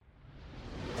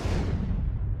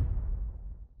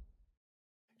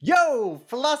Yo,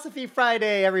 Philosophy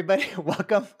Friday, everybody.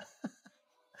 Welcome.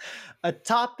 A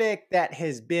topic that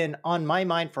has been on my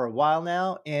mind for a while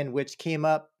now, and which came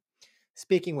up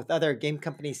speaking with other game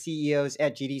company CEOs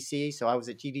at GDC. So I was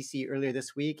at GDC earlier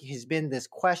this week, has been this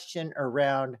question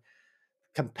around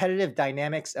competitive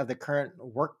dynamics of the current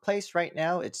workplace right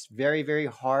now. It's very, very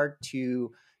hard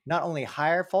to not only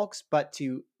hire folks, but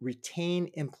to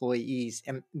retain employees.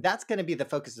 And that's going to be the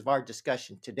focus of our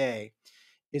discussion today,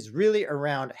 is really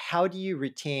around how do you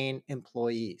retain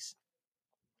employees?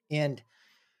 And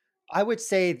I would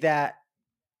say that,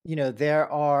 there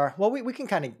are, well, we can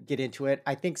kind of get into it.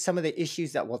 I think some of the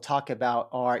issues that we'll talk about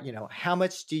are, how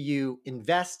much do you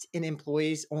invest in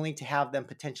employees only to have them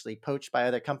potentially poached by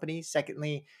other companies?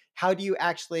 Secondly, how do you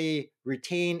actually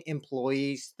retain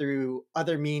employees through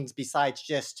other means besides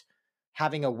just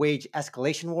having a wage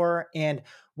escalation war? And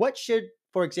what should,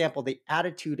 for example, the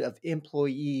attitude of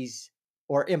employees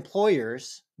or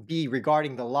employers be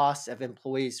regarding the loss of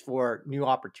employees for new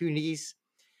opportunities?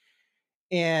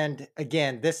 And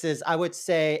again, this is, I would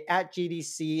say, at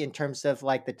GDC, in terms of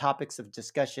like the topics of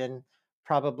discussion,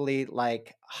 probably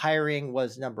like hiring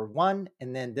was number one.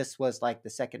 And then this was like the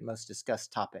second most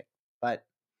discussed topic. But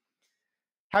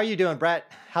how are you doing,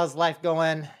 Brett? How's life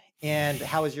going? And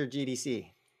how was your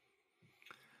GDC?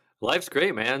 Life's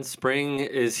great, man. Spring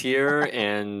is here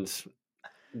and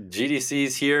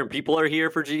GDC's here and people are here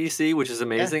for GDC, which is Yeah.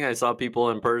 amazing. I saw people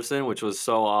in person, which was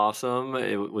so awesome.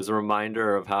 It was a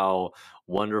reminder of how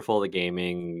wonderful the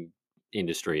gaming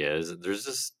industry is. There's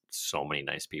just so many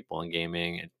nice people in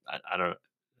gaming. I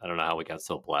don't know how we got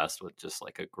so blessed with just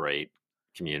like a great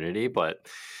community, but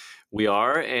we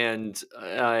are. And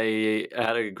I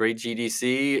had a great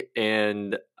GDC,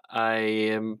 and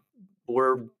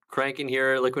we're cranking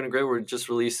here at Liquid and Gray. We just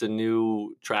released a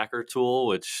new tracker tool,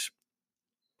 which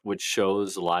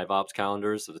shows live ops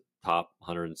calendars of the top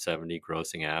 170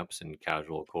 grossing apps in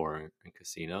casual, core, and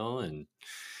casino,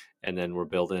 and then we're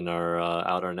building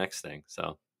our next thing.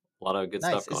 So a lot of good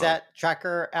Nice. stuff Is going on. that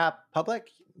tracker app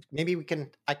public? Maybe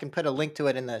I can put a link to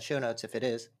it in the show notes if it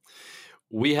is.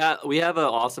 We have an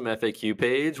awesome FAQ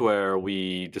page where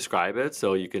we describe it,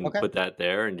 so you can Okay. put that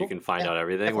there and you Cool. can find Yeah, out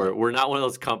everything. definitely. We're not one of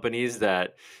those companies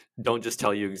that don't just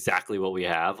tell you exactly what we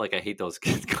have. Like, I hate those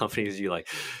companies. You like,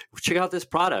 check out this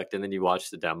product, and then you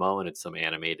watch the demo and it's some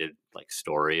animated like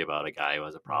story about a guy who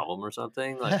has a problem or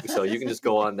something. Like, so you can just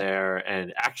go on there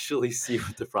and actually see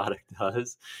what the product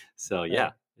does. So Right.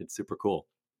 yeah, it's super cool.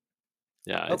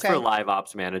 Yeah, it's for Okay. live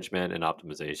ops management and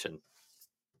optimization.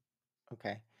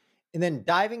 Okay. And then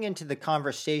diving into the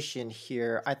conversation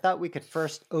here, I thought we could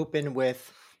first open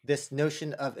with this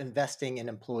notion of investing in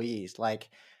employees. Like,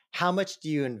 how much do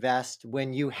you invest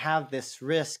when you have this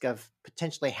risk of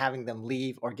potentially having them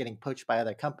leave or getting poached by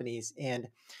other companies? And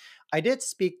I did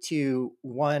speak to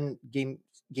one gaming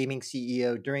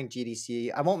CEO during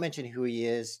GDC. I won't mention who he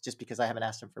is just because I haven't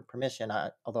asked him for permission,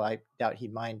 although I doubt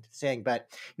he'd mind saying. But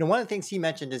one of the things he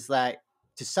mentioned is that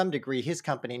to some degree, his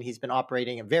company, and he's been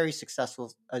operating a very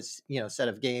successful, set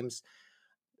of games.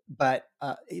 But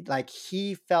like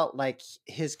he felt like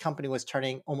his company was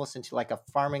turning almost into like a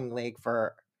farming league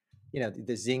for,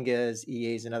 the Zyngas,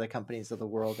 EAs, and other companies of the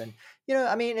world. And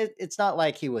I mean, it's not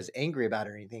like he was angry about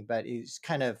it or anything, but he's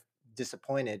kind of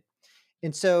disappointed.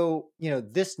 And so,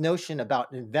 this notion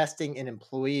about investing in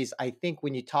employees, I think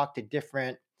when you talk to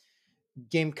different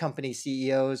game company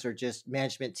CEOs or just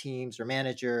management teams or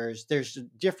managers, there's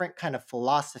different kind of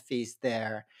philosophies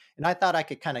there. And I thought I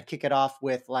could kind of kick it off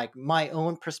with like my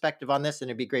own perspective on this, and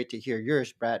it'd be great to hear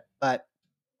yours, Brett. But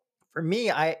for me,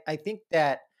 I think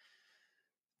that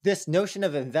this notion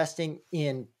of investing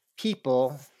in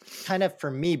people kind of for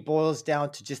me boils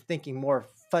down to just thinking more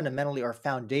fundamentally or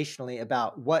foundationally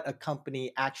about what a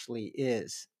company actually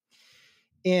is.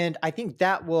 And I think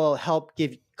that will help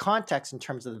give context in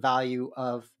terms of the value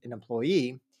of an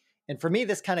employee. And for me,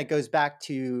 this kind of goes back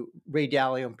to Ray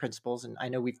Dalio and principles. And I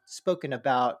know we've spoken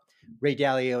about Ray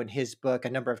Dalio and his book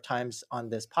a number of times on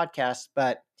this podcast,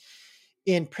 but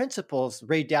in principles,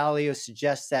 Ray Dalio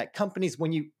suggests that companies,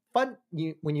 when you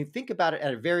think about it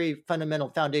at a very fundamental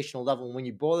foundational level, when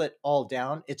you boil it all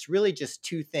down, it's really just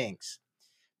two things.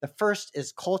 The first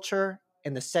is culture,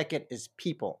 and the second is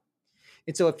people.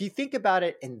 And so if you think about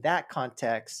it in that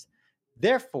context,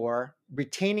 therefore,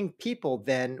 retaining people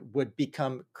then would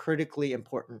become critically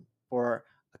important for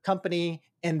a company.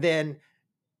 And then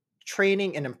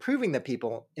training and improving the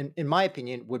people, in my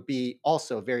opinion, would be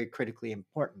also very critically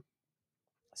important.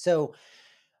 So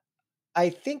I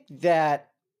think that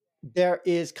there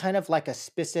is kind of like a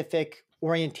specific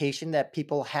orientation that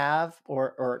people have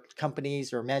or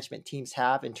companies or management teams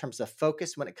have in terms of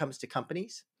focus when it comes to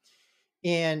companies.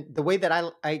 And the way that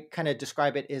I kind of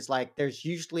describe it is like there's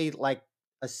usually like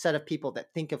a set of people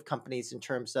that think of companies in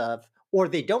terms of, or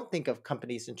they don't think of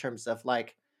companies in terms of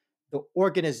like the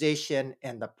organization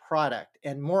and the product.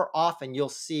 And more often you'll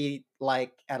see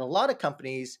like at a lot of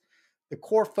companies, the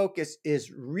core focus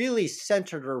is really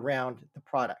centered around the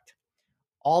product,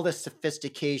 all this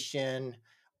sophistication,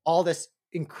 all this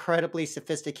incredibly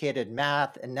sophisticated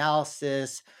math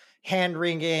analysis, hand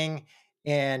wringing,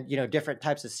 and different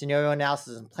types of scenario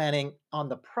analysis and planning on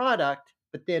the product.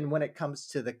 But then when it comes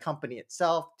to the company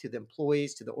itself, to the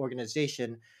employees, to the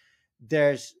organization,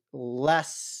 there's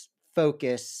less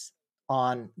focus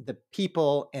on the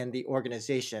people and the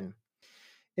organization.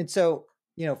 And so,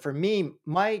 for me,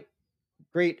 my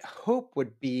great hope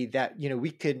would be that we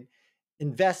could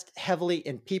invest heavily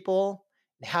in people,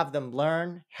 have them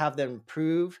learn, have them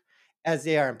improve as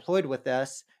they are employed with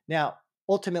us. Now,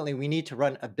 ultimately, we need to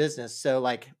run a business. So,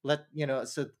 like,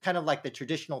 so kind of like the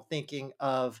traditional thinking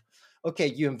of, okay,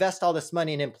 you invest all this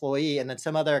money in an employee, and then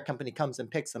some other company comes and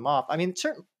picks them off. I mean,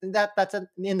 certainly that's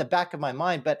in the back of my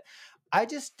mind, but I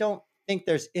just don't think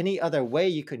there's any other way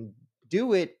you can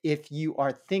do it if you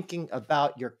are thinking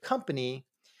about your company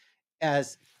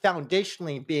as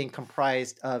foundationally being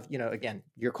comprised of, again,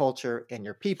 your culture and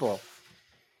your people.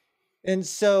 And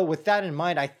so, with that in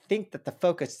mind, I think that the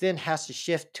focus then has to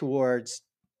shift towards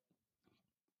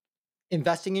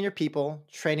investing in your people,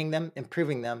 training them,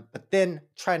 improving them, but then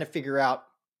trying to figure out,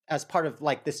 as part of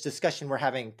like this discussion we're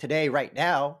having today, right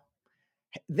now,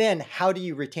 then how do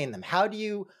you retain them? How do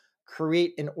you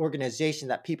create an organization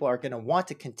that people are going to want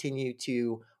to continue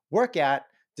to work at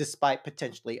despite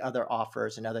potentially other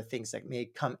offers and other things that may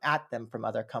come at them from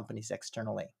other companies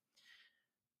externally?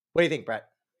 What do you think, Brett?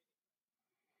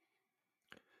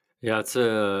 Yeah, it's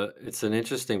an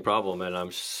interesting problem, and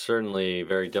I'm certainly a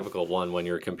very difficult one when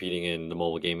you're competing in the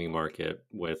mobile gaming market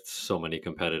with so many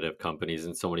competitive companies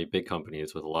and so many big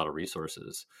companies with a lot of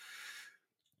resources.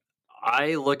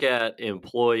 I look at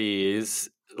employees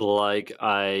like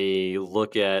I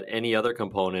look at any other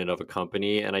component of a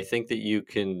company, and I think that you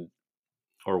can,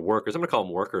 or workers, I'm going to call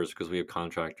them workers because we have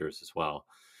contractors as well.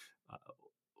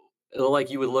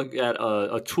 Like you would look at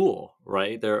a tool,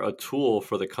 right? They're a tool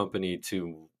for the company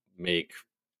to make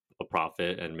a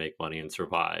profit and make money and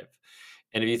survive.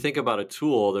 And if you think about a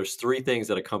tool, there's three things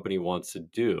that a company wants to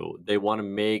do. They want to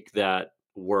make that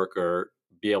worker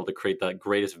be able to create that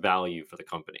greatest value for the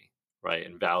company, right?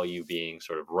 And value being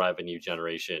sort of revenue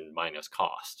generation minus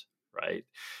cost, right?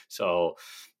 So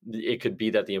it could be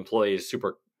that the employee is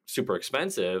super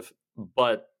expensive,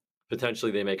 but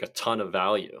potentially they make a ton of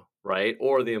value, right?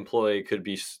 Or the employee could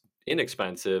be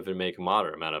inexpensive and make a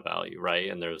moderate amount of value, right?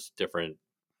 And there's different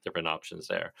options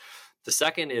there. The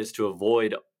second is to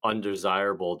avoid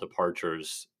undesirable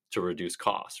departures to reduce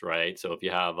costs, right? So if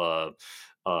you have a,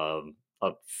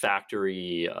 a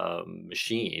factory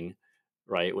machine,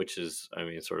 right, which is, I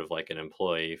mean, sort of like an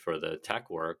employee for the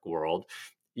tech work world,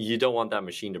 you don't want that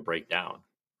machine to break down,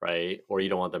 right? Or you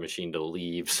don't want the machine to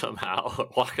leave somehow or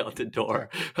walk out the door.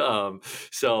 Sure.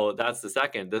 So that's the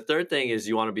second. The third thing is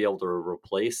you want to be able to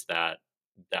replace that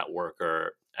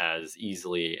worker as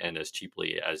easily and as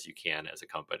cheaply as you can as a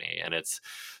company. And it's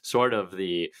sort of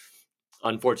the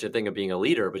unfortunate thing of being a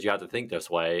leader, but you have to think this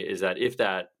way, is that if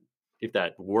that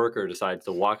worker decides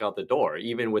to walk out the door,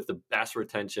 even with the best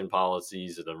retention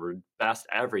policies or the best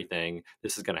everything,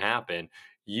 this is going to happen.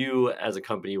 You as a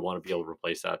company want to be able to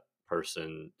replace that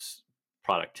person's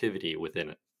productivity within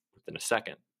a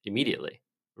second, immediately,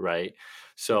 right? Right.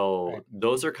 So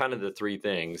those are kind of the three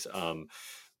things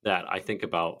that I think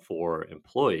about for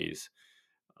employees.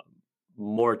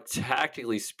 More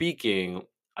tactically speaking,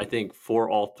 I think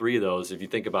for all three of those, if you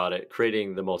think about it,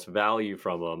 creating the most value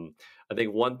from them, I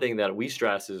think one thing that we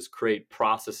stress is create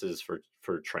processes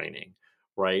for training,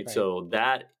 right? Right. So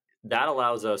that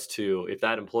allows us to, if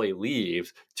that employee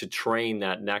leaves, to train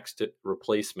that next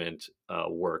replacement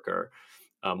worker.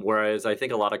 Whereas I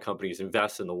think a lot of companies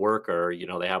invest in the worker,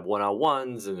 they have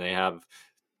one-on-ones and they have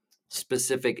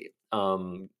specific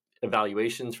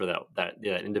evaluations for that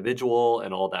individual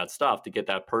and all that stuff to get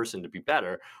that person to be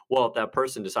better. Well, if that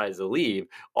person decides to leave,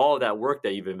 all of that work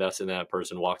that you've invested in that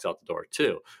person walks out the door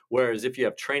too. Whereas if you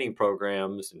have training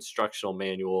programs, instructional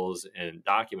manuals, and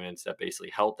documents that basically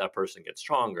help that person get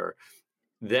stronger,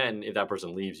 then if that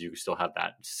person leaves, you still have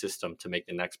that system to make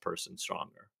the next person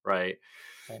stronger, right?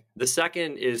 Right. The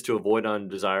second is to avoid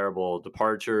undesirable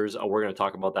departures. We're going to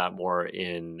talk about that more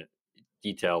in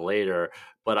detail later,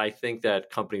 but I think that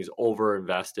companies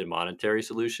overinvest in monetary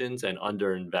solutions and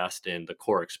underinvest in the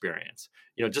core experience.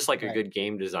 Just like a Right. good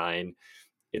game design,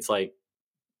 it's like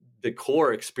the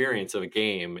core experience of a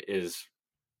game is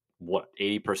what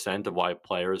 80% of why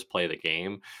players play the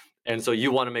game. And so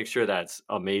you want to make sure that's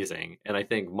amazing. And I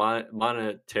think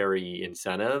monetary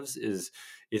incentives is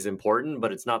important,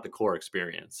 but it's not the core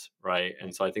experience, right?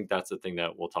 And so I think that's the thing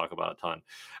that we'll talk about a ton.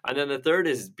 And then the third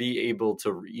is be able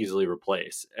to easily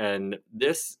replace. And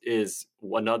this is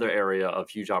another area of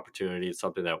huge opportunity. It's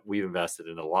something that we've invested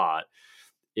in a lot,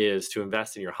 is to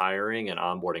invest in your hiring and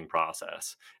onboarding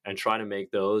process and try to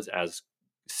make those as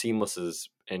seamless as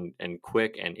and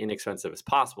quick and inexpensive as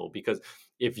possible. Because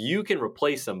if you can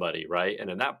replace somebody, right, and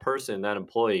then that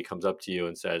employee comes up to you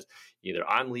and says, either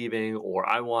I'm leaving or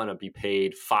I want to be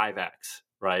paid 5x,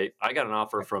 right? I got an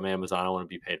offer from Amazon, I want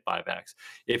to be paid 5x.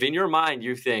 If in your mind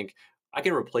you think I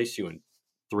can replace you in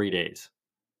 3 days,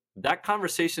 that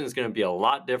conversation is going to be a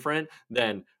lot different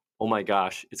than, oh my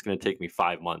gosh, it's going to take me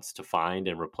 5 months to find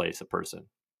and replace a person,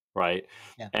 right?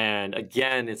 Yeah. And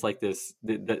again, it's like this.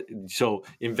 So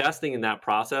investing in that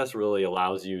process really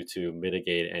allows you to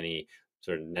mitigate any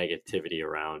sort of negativity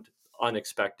around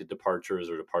unexpected departures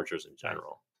or departures in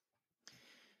general.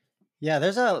 Yeah,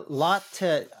 there's a lot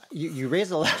to you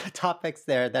raise a lot of topics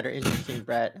there that are interesting,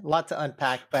 Brett. A lot to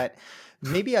unpack, but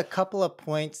maybe a couple of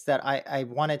points that I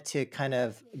wanted to kind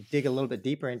of dig a little bit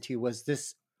deeper into was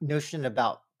this notion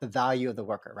about the value of the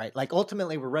worker, right? Like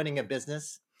ultimately we're running a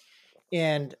business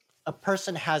and a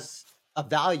person has a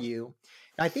value.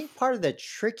 And I think part of the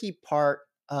tricky part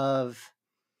of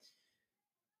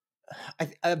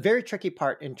a very tricky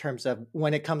part in terms of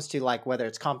when it comes to like whether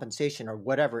it's compensation or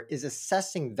whatever is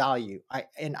assessing value.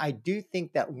 I do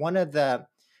think that one of the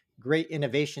great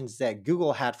innovations that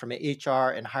Google had from an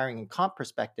HR and hiring and comp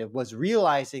perspective was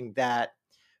realizing that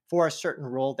for a certain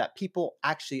role that people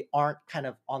actually aren't kind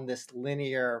of on this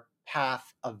linear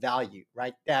path of value,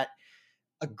 right? That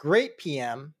a great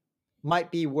PM might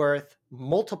be worth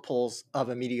multiples of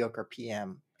a mediocre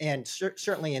PM. And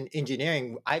certainly in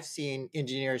engineering, I've seen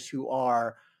engineers who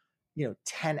are,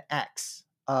 10x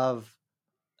of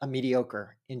a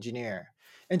mediocre engineer.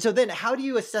 And so then how do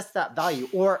you assess that value?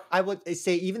 Or I would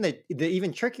say even the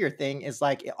even trickier thing is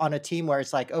like on a team where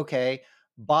it's like, okay,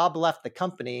 Bob left the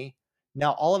company.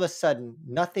 Now all of a sudden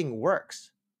nothing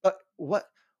works. But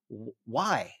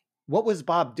why? What was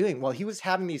Bob doing? Well, he was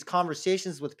having these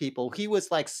conversations with people. He was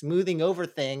like smoothing over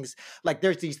things. Like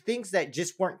there's these things that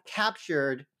just weren't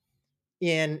captured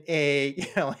in a,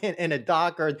 in a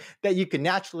doc or that you can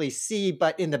naturally see,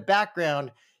 but in the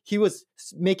background, he was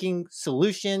making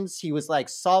solutions. He was like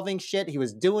solving shit. He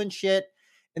was doing shit.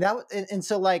 And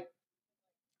so like,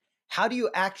 how do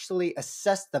you actually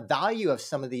assess the value of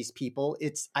some of these people?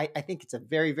 I think it's a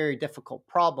very, very difficult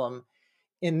problem.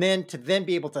 And then to then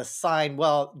be able to assign,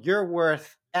 well, you're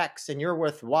worth X and you're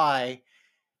worth Y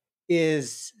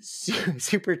is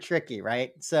super tricky,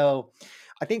 right? So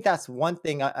I think that's one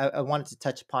thing I wanted to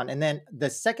touch upon. And then the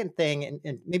second thing,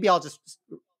 and maybe I'll just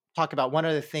talk about one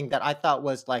other thing that I thought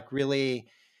was like really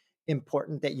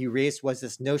important that you raised was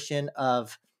this notion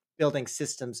of building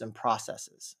systems and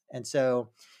processes. And so,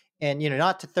 and,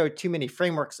 not to throw too many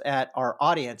frameworks at our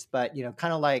audience, but,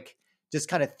 kind of like just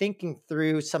kind of thinking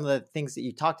through some of the things that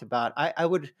you talked about, I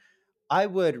would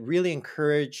really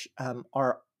encourage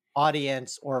our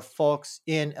audience or folks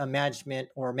in a management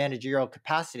or managerial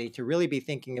capacity to really be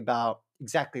thinking about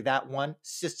exactly that one,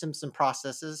 systems and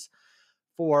processes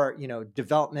for,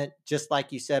 development, just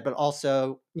like you said, but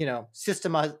also,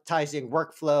 systematizing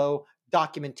workflow,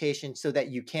 documentation so that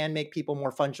you can make people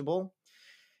more fungible.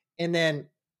 And then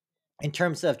in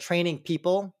terms of training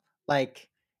people, like,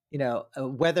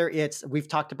 whether it's, we've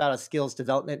talked about a skills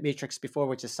development matrix before,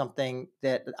 which is something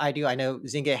that I do. I know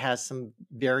Zynga has some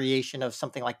variation of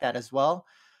something like that as well,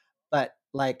 but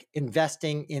like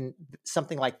investing in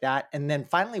something like that. And then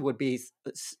finally would be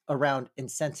around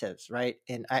incentives, right?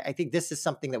 And I think this is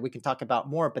something that we can talk about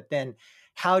more, but then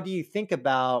how do you think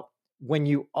about when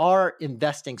you are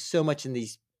investing so much in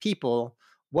these people,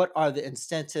 what are the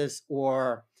incentives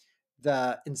or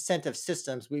the incentive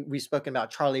systems? We've spoken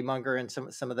about Charlie Munger and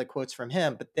some of the quotes from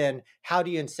him, but then how do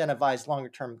you incentivize longer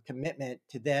term commitment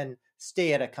to then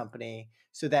stay at a company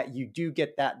so that you do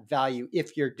get that value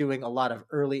if you're doing a lot of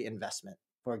early investment,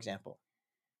 for example?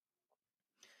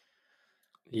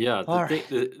 Yeah, All right.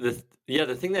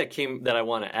 the thing that I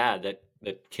want to add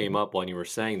that came up when you were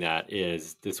saying that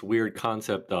is this weird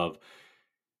concept of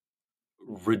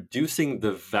reducing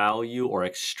the value or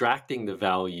extracting the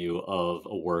value of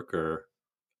a worker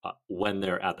when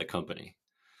they're at the company.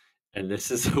 And this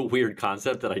is a weird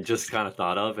concept that I just kind of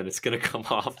thought of, and it's going to come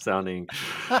off sounding,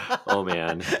 oh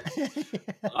man.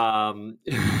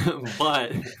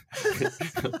 But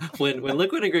when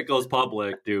Liquid and Grit goes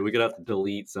public, dude, we're gonna have to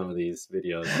delete some of these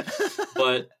videos.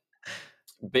 But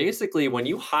basically when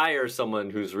you hire someone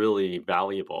who's really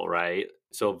valuable, right?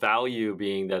 So value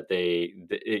being that they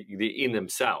in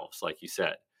themselves, like you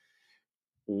said,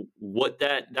 what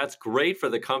that's great for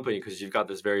the company because you've got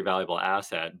this very valuable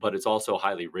asset, but it's also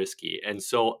highly risky. And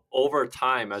so over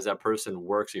time, as that person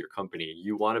works at your company,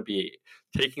 you want to be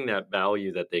taking that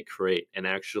value that they create and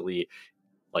actually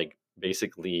like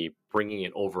basically bringing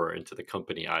it over into the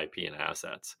company IP and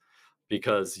assets.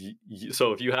 Because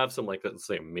so if you have some, like, let's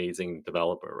say amazing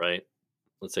developer, right?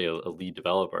 Let's say a lead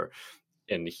developer,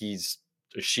 and she's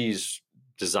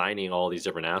designing all these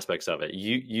different aspects of it,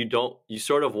 you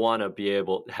sort of want to be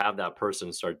able to have that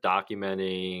person start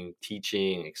documenting,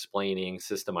 teaching, explaining,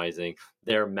 systemizing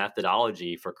their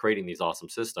methodology for creating these awesome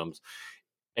systems.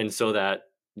 And so that,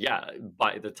 yeah,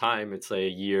 by the time it's like a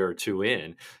year or two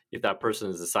in, if that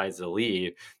person decides to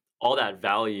leave, all that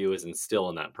value is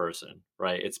instilled in that person,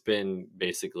 right? It's been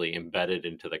basically embedded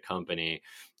into the company.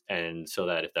 And so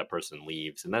that if that person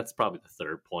leaves, and that's probably the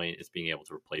third point, is being able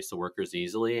to replace the workers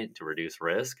easily and to reduce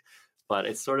risk. But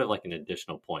it's sort of like an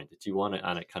additional point that you want to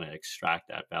kind of extract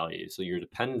that value. So your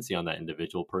dependency on that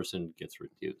individual person gets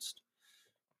reduced.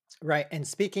 Right. And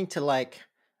speaking to like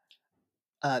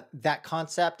that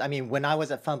concept, I mean, when I was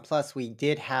at Fun Plus, we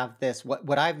did have this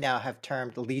what I've now have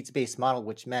termed the leads based model,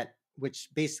 which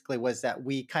basically was that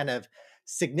we kind of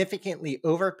significantly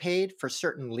overpaid for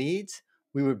certain leads.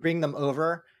 We would bring them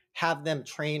over, have them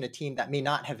train a team that may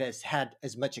not have had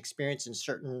as much experience in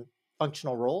certain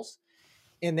functional roles,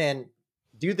 and then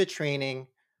do the training,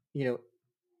 you know,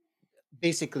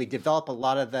 basically develop a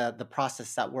lot of the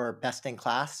process that were best in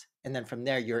class. And then from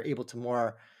there, you're able to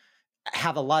more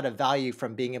have a lot of value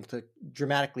from being able to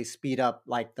dramatically speed up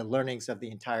like the learnings of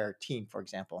the entire team, for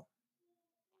example.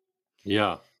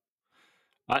 Yeah.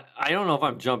 I don't know if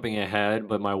I'm jumping ahead,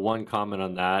 but my one comment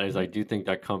on that is I Mhm. do think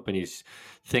that companies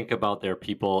think about their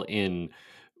people in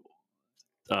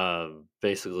uh,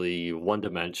 basically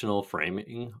one-dimensional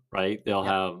framing, right?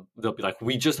 Yep. They'll be like,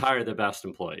 we just hire the best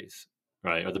employees,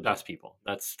 right, or the best people.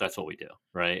 That's what we do,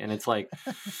 right? And it's like,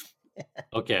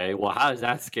 okay, well, how does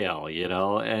that scale, you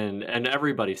know? And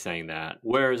everybody's saying that.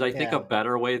 Whereas I think a Yeah.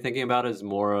 better way of thinking about it is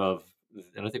more of,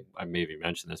 and I think I maybe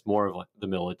mentioned this, more of like the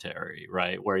military,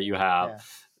 right? Where you have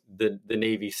Yeah. the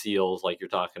Navy SEALs, like you're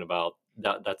talking about.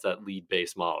 That's that lead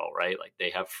based model, right? Like they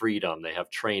have freedom, they have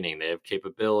training, they have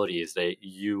capabilities.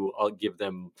 You give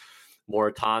them more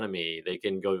autonomy. They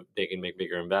can make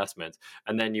bigger investments.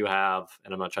 And then you have,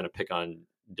 and I'm not trying to pick on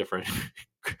different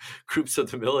groups of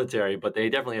the military, but they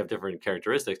definitely have different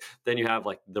characteristics. Then you have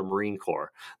like the Marine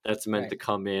Corps that's meant Right. to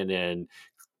come in and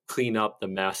clean up the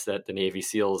mess that the Navy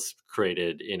SEALs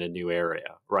created in a new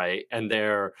area, right? And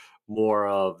they're more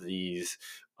of these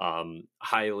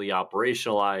highly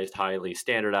operationalized, highly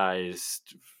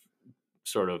standardized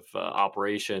sort of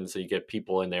operations. So you get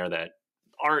people in there that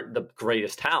aren't the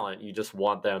greatest talent. You just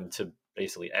want them to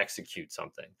basically execute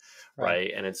something, Right.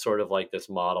 right? And it's sort of like this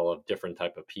model of different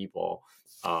type of people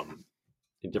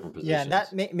in different Yeah, and that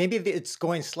positions. maybe it's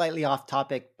going slightly off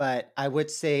topic, but I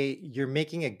would say you're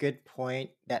making a good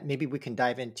point that maybe we can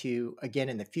dive into again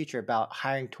in the future about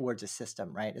hiring towards a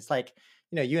system, right? It's like,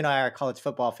 you and I are college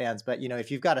football fans, but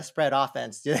if you've got a spread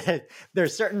offense,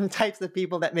 there's certain types of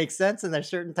people that make sense and there's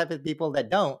certain type of people that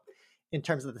don't in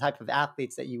terms of the type of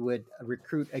athletes that you would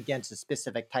recruit against a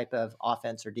specific type of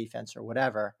offense or defense or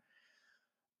whatever.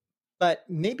 But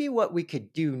maybe what we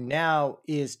could do now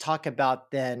is talk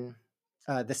about then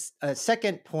this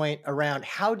second point around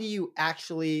how do you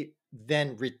actually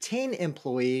then retain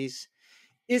employees?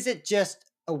 Is it just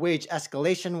a wage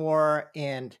escalation war?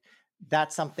 And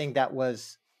that's something that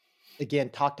was,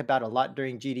 again, talked about a lot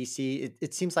during GDC.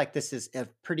 It seems like this is a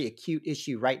pretty acute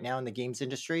issue right now in the games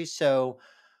industry. So,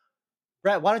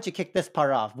 Brett, why don't you kick this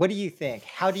part off? What do you think?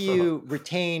 How do you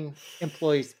retain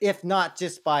employees, if not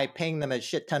just by paying them a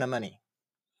shit ton of money?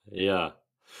 Yeah.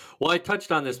 Well, I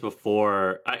touched on this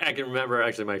before. I can remember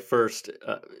actually my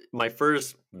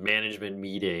first management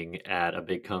meeting at a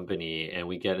big company, and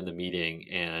we get in the meeting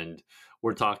and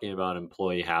we're talking about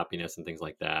employee happiness and things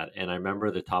like that. And I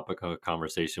remember the topic of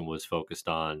conversation was focused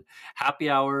on happy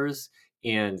hours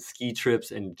and ski trips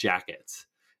and jackets.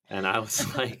 And I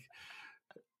was like,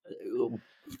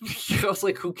 I was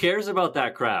like, who cares about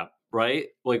that crap? Right?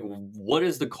 Like, what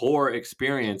is the core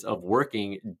experience of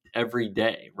working every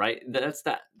day? Right? That's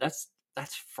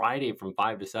Friday from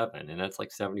 5 to 7, and that's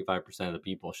like 75% of the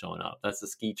people showing up. That's a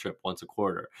ski trip once a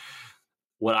quarter.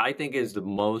 What I think is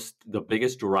the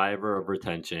biggest driver of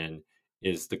retention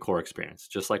is the core experience,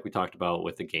 just like we talked about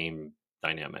with the game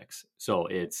dynamics. So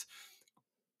it's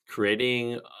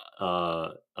creating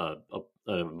an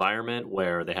environment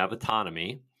where they have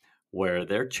autonomy, where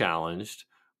they're challenged,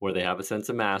 where they have a sense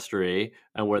of mastery,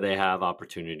 and where they have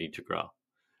opportunity to grow.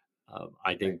 I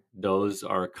Right. think those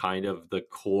are kind of the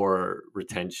core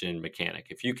retention mechanic.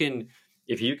 If you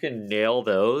can nail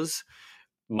those,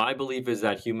 my belief is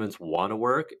that humans want to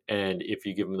work, and if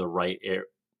you give them the right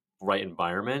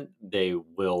environment, they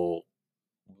will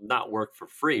not work for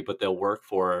free, but they'll work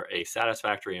for a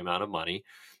satisfactory amount of money,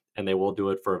 and they will do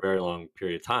it for a very long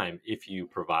period of time if you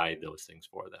provide those things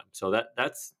for them. So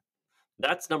that's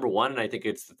number one, and I think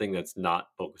it's the thing that's not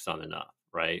focused on enough,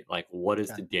 right? Like, what is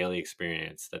Okay. the daily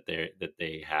experience that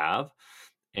they have?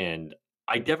 And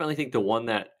I definitely think the one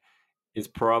that is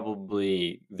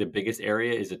probably the biggest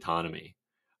area is autonomy.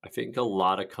 I think a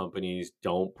lot of companies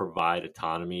don't provide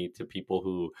autonomy to people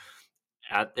who,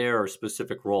 at their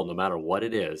specific role, no matter what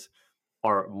it is,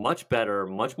 are much better,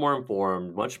 much more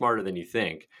informed, much smarter than you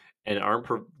think, and aren't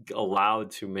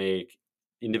allowed to make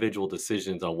individual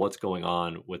decisions on what's going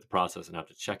on with the process and have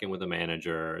to check in with the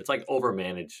manager. It's like over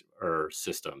manage or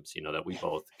systems, that we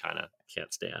both kind of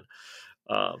can't stand.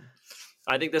 Um,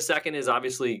 I think the second is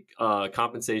obviously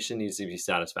compensation needs to be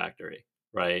satisfactory,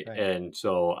 right? Right. And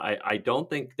so I don't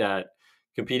think that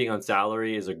competing on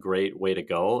salary is a great way to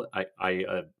go. I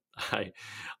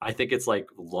I think it's like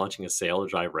launching a sale to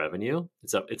drive revenue.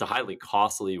 It's a highly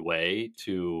costly way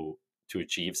to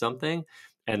achieve something,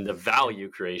 and the Yeah. value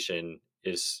creation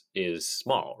is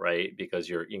small, right? Because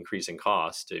you're increasing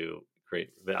costs to create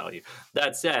value.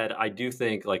 That said, I do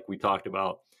think, like we talked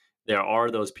about, there are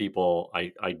those people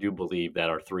I do believe that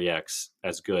are 3x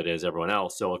as good as everyone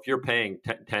else. So if you're paying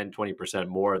 10, 20%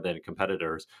 more than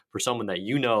competitors for someone that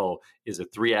is a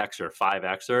 3x or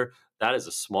 5xer, that is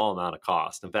a small amount of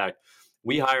cost. In fact,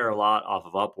 we hire a lot off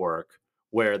of Upwork,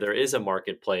 where there is a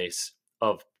marketplace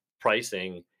of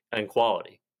pricing and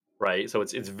quality, right? So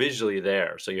it's visually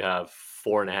there. So you have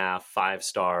 4.5,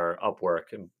 5-star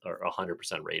Upwork, or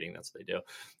 100% rating. That's what they do.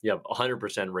 You have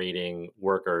 100% rating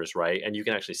workers, right? And you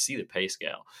can actually see the pay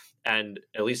scale. And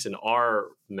at least in our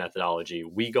methodology,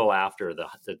 we go after the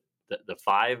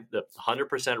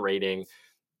 100% rating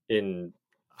in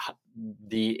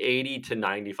the 80 to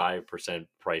 95%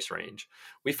 price range.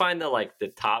 We find that like the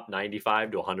top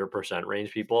 95 to 100%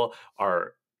 range people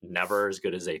are never as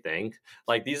good as they think.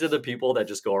 Like, these are the people that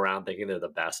just go around thinking they're the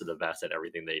best of the best at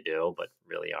everything they do, but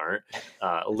really aren't.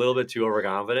 A little bit too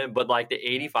overconfident. But like the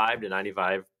 85 to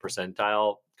 95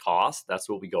 percentile cost, that's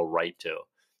what we go right to.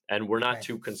 And we're not Right.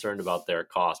 too concerned about their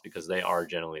cost because they are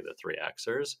generally the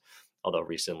 3Xers. Although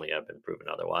recently I've been proven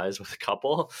otherwise with a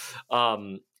couple.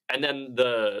 And then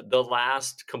the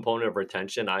last component of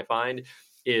retention I find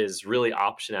is really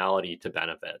optionality to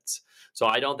benefits. So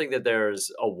I don't think that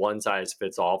there's a one size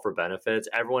fits all for benefits.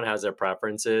 Everyone has their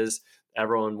preferences.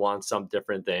 Everyone wants some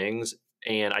different things.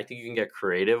 And I think you can get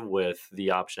creative with the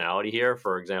optionality here.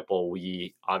 For example,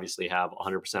 we obviously have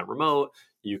 100% remote.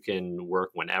 You can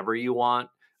work whenever you want.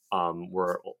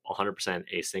 We're 100%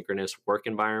 asynchronous work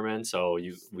environment. So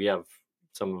we have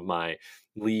some of my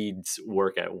leads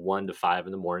work at 1 to 5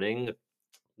 in the morning.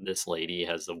 This lady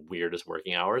has the weirdest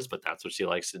working hours, but that's what she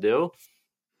likes to do.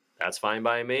 That's fine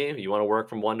by me. You want to work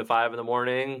from 1 to 5 in the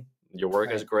morning? Your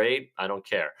work is Right. great. I don't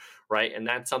care. Right. And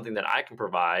that's something that I can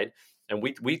provide. And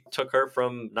we took her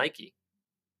from Nike,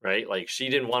 right? Like, she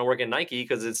didn't want to work at Nike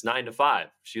because it's 9 to 5.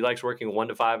 She likes working 1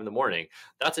 to 5 in the morning.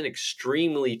 That's an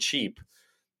extremely cheap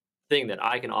thing that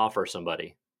I can offer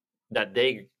somebody that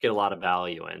they get a lot of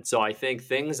value in. So I think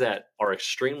things that are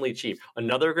extremely cheap.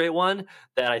 Another great one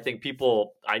that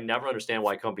I never understand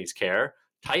why companies care: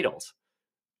 titles.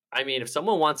 I mean, if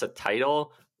someone wants a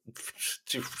title,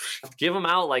 to give them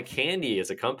out like candy as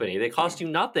a company. They cost you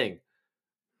nothing.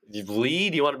 You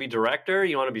lead, you want to be director,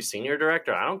 you want to be senior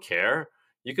director, I don't care.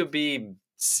 You could be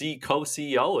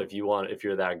co-CEO if you want, if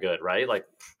you're that good, right? Like,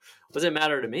 does it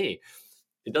matter to me?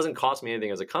 It doesn't cost me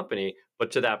anything as a company,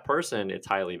 but to that person, it's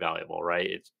highly valuable, right?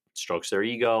 It strokes their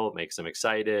ego, makes them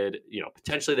excited.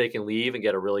 Potentially they can leave and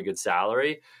get a really good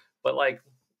salary, but like,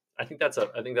 I think that's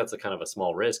a kind of a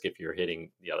small risk if you're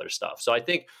hitting the other stuff. So I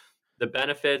think the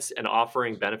benefits and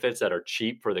offering benefits that are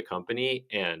cheap for the company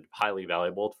and highly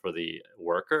valuable for the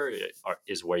worker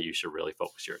is where you should really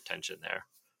focus your attention there.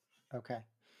 Okay.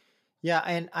 Yeah,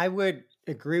 and I would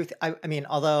agree with. I mean,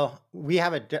 although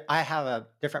I have a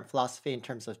different philosophy in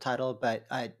terms of title, but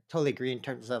I totally agree in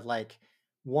terms of like,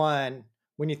 one,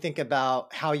 when you think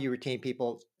about how you retain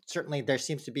people, certainly there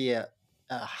seems to be a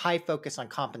high focus on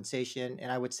compensation,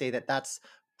 and I would say that that's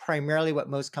primarily what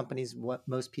most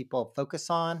people focus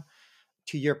on.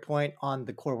 To your point on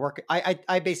the core work,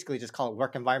 I basically just call it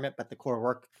work environment, but the core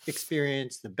work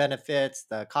experience, the benefits,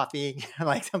 the coffee,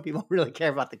 like some people really care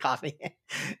about the coffee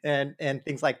and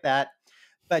things like that.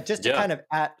 But just to Yeah, kind of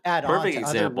add on perfect to other,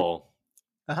 example.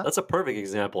 uh-huh, That's a perfect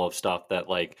example of stuff that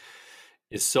like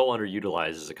is so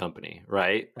underutilized as a company,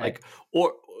 right? right,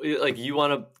 Or like you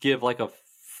want to give like a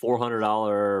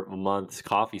 $400 a month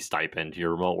coffee stipend to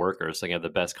your remote workers, so they have the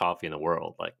best coffee in the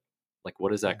world. Like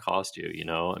what does that yeah, cost you? You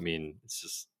know, I mean, it's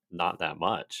just not that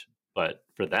much, but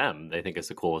for them, they think it's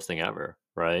the coolest thing ever,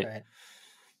 right? right.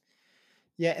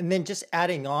 Yeah, and then just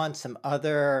adding on some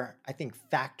other, I think,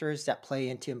 factors that play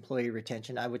into employee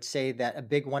retention. I would say that a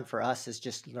big one for us is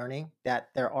just learning that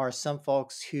there are some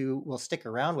folks who will stick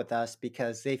around with us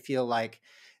because they feel like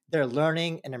they're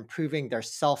learning and improving their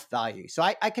self-value. So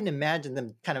I can imagine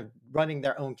them kind of running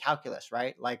their own calculus,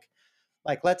 right? Like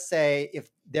let's say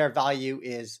if their value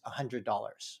is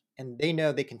 $100 and they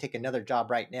know they can take another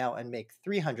job right now and make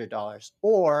 $300,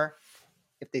 or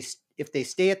if they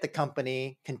stay at the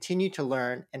company, continue to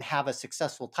learn, and have a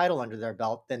successful title under their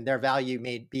belt, then their value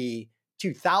may be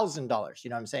 $2,000. You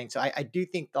know what I'm saying? So I do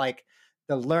think like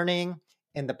the learning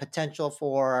and the potential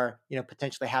for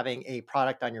potentially having a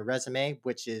product on your resume,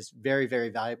 which is very very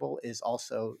valuable, is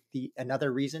also the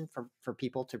another reason for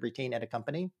people to retain at a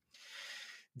company.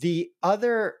 The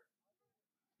other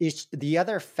the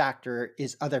other factor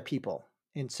is other people.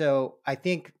 And so I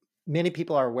think many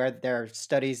people are aware that there are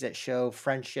studies that show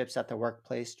friendships at the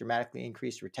workplace dramatically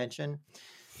increase retention.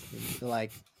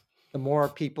 Like the more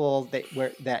people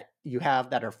that you have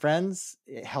that are friends,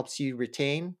 it helps you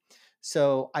retain.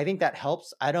 So I think that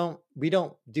helps. We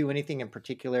don't do anything in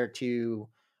particular to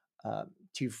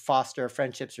foster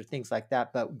friendships or things like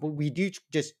that, but we do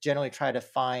just generally try to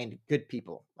find good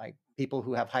people, like people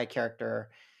who have high character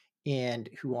and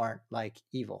who aren't like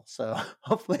evil. So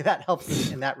hopefully that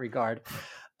helps in that regard.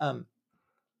 Um,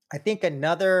 I think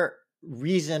another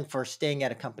reason for staying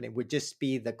at a company would just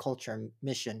be the culture and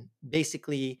mission.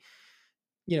 Basically,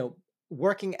 you know,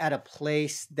 working at a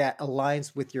place that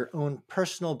aligns with your own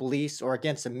personal beliefs or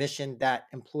against a mission that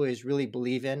employees really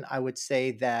believe in. I would say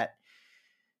that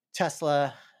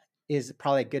Tesla is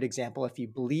probably a good example. If you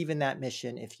believe in that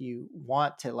mission, if you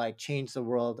want to like change the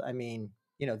world, I mean,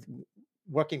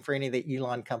 working for any of the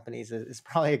Elon companies is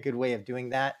probably a good way of doing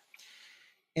that.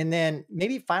 And then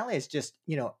maybe finally it's just,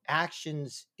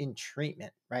 actions in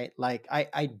treatment, right? Like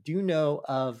I do know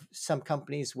of some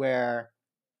companies where,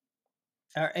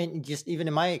 and just even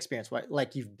in my experience, right,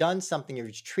 like you've done something,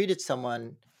 you've treated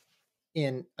someone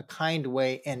in a kind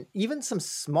way, and even some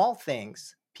small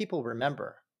things people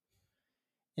remember.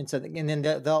 And so, and then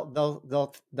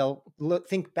they'll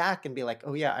think back and be like,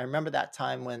 oh yeah, I remember that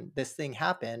time when this thing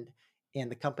happened, and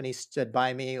the company stood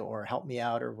by me or helped me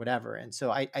out or whatever. And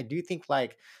so I do think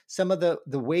like some of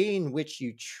the way in which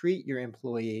you treat your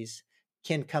employees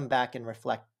can come back and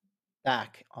reflect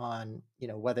back on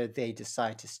whether they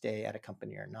decide to stay at a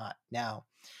company or not. Now,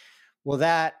 will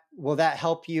that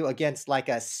help you against like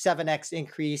a 7x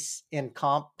increase in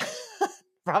comp?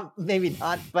 Maybe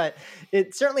not, but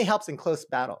it certainly helps in close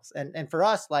battles. And for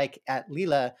us, like at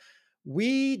Leela,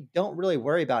 we don't really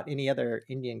worry about any other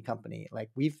Indian company. Like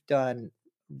we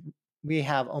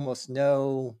have almost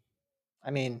no. I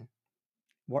mean,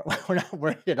 we're not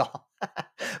worried at all.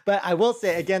 But I will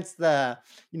say against the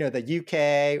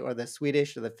UK or the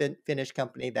Swedish or the Finnish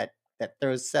company that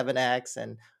throws 7x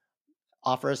and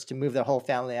offers to move their whole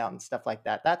family out and stuff like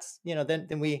that. That's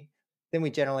then we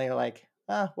generally are like,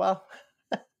 well,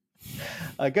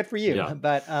 good for you. Yeah.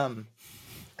 But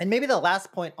and maybe the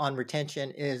last point on retention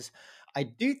is I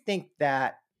do think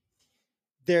that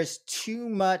there's too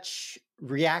much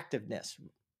reactiveness,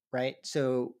 right?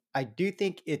 So I do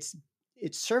think it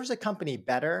serves a company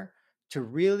better to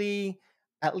really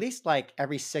at least like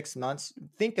every 6 months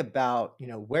think about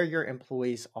where your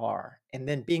employees are, and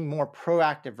then being more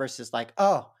proactive versus like,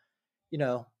 oh,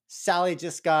 Sally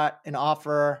just got an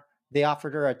offer. They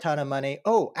offered her a ton of money.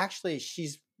 Oh, actually,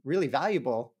 she's really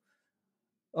valuable.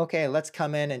 Okay, let's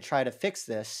come in and try to fix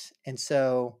this. And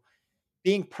so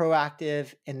being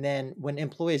proactive, and then when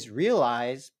employees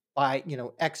realize by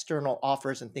external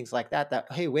offers and things like that,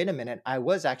 hey, wait a minute, I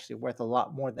was actually worth a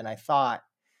lot more than I thought,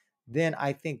 then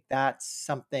I think that's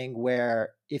something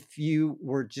where if you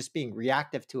were just being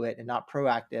reactive to it and not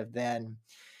proactive, then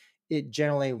it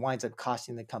generally winds up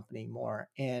costing the company more.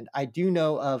 And I do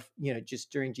know of,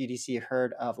 just during GDC,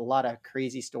 heard of a lot of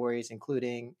crazy stories,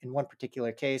 including in one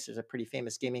particular case, there's a pretty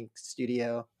famous gaming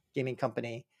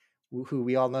company who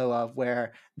we all know of,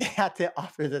 where they had to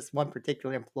offer this one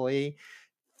particular employee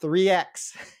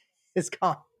 3x his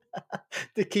comp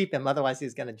to keep him. Otherwise,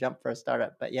 he's going to jump for a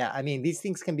startup. But yeah, I mean, these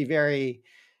things can be very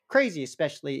crazy,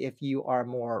 especially if you are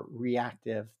more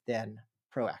reactive than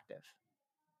proactive.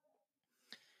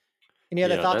 Any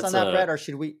other Yeah, thoughts on that's that, a Brett, or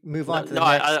should we move on no, to the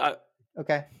no next?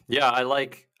 Okay. Yeah,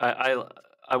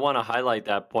 I want to highlight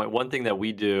that point. One thing that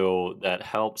we do that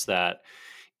helps that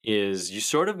is you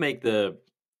sort of make the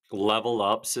level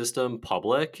up system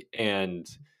public and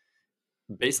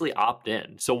basically opt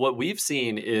in. So what we've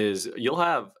seen is you'll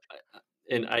have,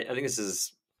 and I think this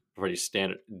is pretty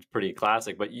standard, pretty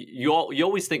classic, but you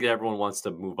always think that everyone wants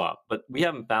to move up, but we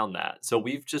haven't found that. So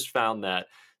we've just found that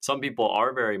some people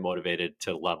are very motivated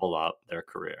to level up their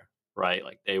career, right?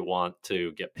 Like they want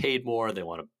to get paid more, they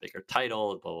want a bigger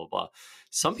title, blah blah blah.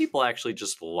 Some people actually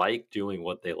just like doing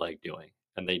what they like doing,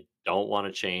 and they don't want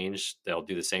to change. They'll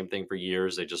do the same thing for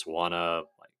years. They just want to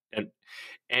like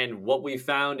and what we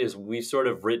found is we've sort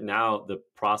of written out the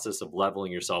process of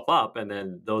leveling yourself up, and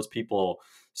then those people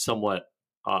somewhat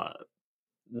uh,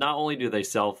 not only do they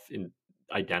self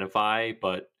identify,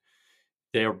 but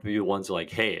they'll be the ones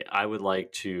like, hey, I would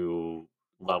like to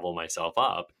level myself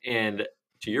up. And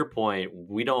to your point,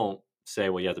 we don't say,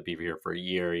 well, you have to be here for a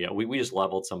year. Yeah, we just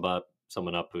leveled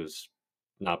someone up who's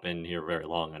not been here very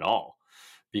long at all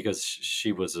because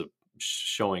she was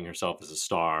showing herself as a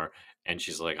star, and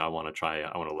she's like, I want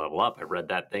to level up. I read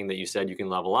that thing that you said you can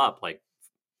level up, like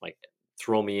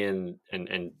throw me in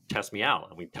and test me out.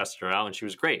 And we tested her out, and she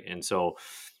was great. And so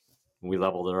we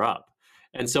leveled her up.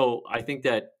 And so I think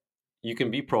that you can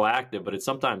be proactive, but it's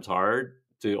sometimes hard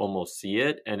to almost see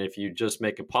it. And if you just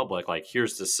make it public, like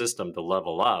here's the system to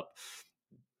level up,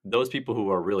 those people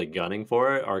who are really gunning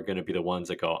for it are going to be the ones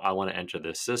that go, I want to enter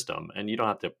this system. And you don't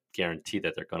have to guarantee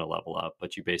that they're going to level up,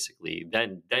 but you basically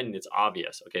then it's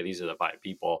obvious, okay, these are the 5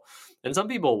 people. And some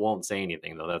people won't say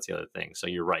anything though. That's the other thing. So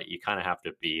you're right. You kind of have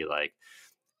to be like,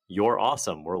 you're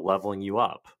awesome, we're leveling you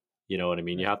up. You know what I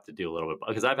mean? You have to do a little bit,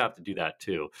 because I have to do that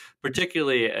too,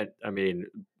 particularly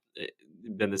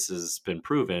then this has been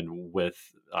proven with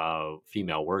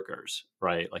female workers,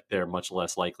 right? Like they're much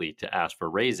less likely to ask for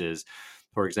raises.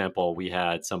 For example, we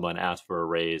had someone ask for a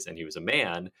raise and he was a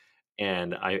man,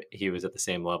 and he was at the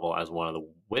same level as one of the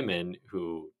women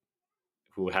who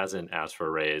hasn't asked for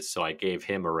a raise. So I gave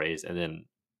him a raise, and then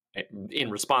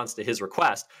in response to his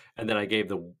request, and then I gave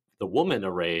the woman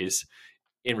a raise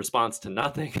in response to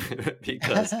nothing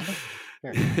because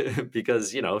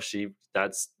because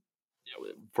that's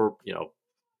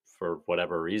for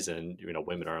whatever reason,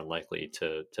 women are unlikely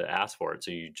to ask for it.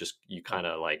 So you kind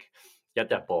of like get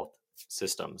that both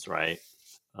systems, right?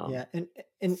 Yeah,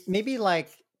 and maybe like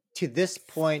to this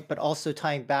point, but also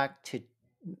tying back to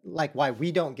like why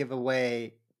we don't give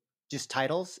away just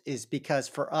titles is because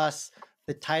for us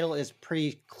the title is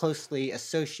pretty closely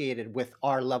associated with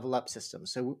our level up system.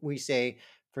 So we say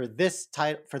for this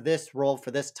title, for this role,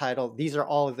 for this title, these are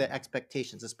all of the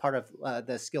expectations as part of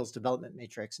the skills development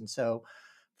matrix. And so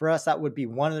for us, that would be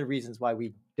one of the reasons why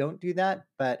we don't do that.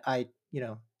 But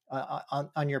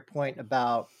on your point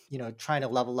about trying to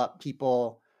level up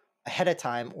people ahead of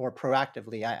time or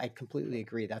proactively, I completely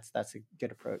agree. That's a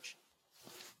good approach.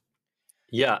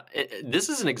 Yeah, this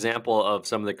is an example of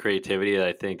some of the creativity that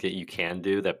I think that you can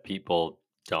do that people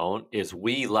don't, is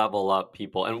we level up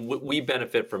people, and we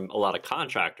benefit from a lot of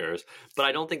contractors, but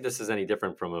I don't think this is any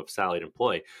different from a salaried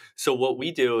employee. So what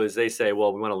we do is they say,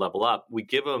 well, we want to level up. We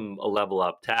give them a level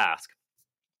up task,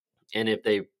 and if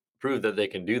they prove that they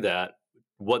can do that,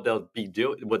 what they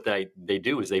do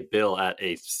is they bill at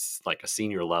a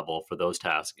senior level for those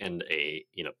tasks and a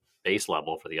base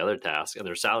level for the other tasks, and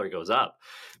their salary goes up,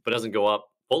 but doesn't go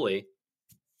up fully.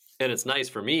 And it's nice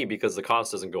for me because the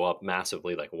cost doesn't go up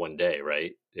massively like one day,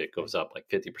 right? It goes up like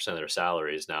 50% of their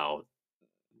salaries now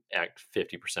at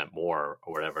 50% more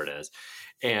or whatever it is.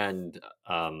 And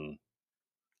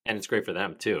it's great for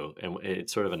them too. And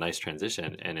it's sort of a nice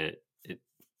transition, and it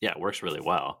works really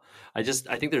well. I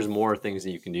think there's more things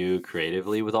that you can do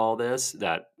creatively with all this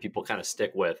that people kind of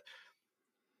stick with.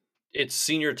 It's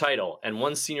senior title, and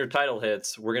once senior title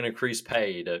hits, we're going to increase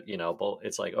pay to, but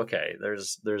it's like, okay,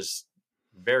 there's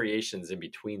variations in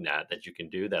between that you can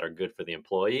do that are good for the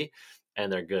employee,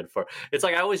 and they're good for, it's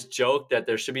like, I always joke that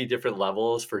there should be different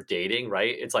levels for dating,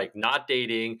 right? It's like not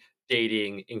dating,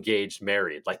 engaged,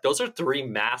 married. Like those are 3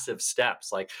 massive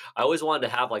steps. Like I always wanted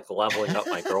to have like leveling up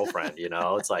my girlfriend,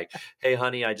 it's like, hey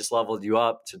honey, I just leveled you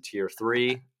up to tier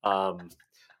 3. I'm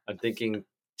thinking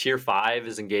tier 5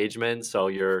 is engagement, so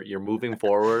you're moving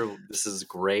forward. This is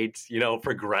great,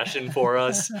 progression for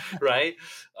us, right?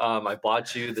 I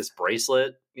bought you this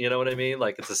bracelet, you know what I mean?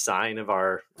 Like it's a sign of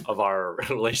our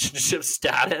relationship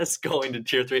status going to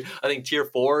tier 3. I think tier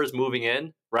 4 is moving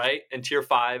in, right? And tier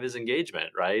 5 is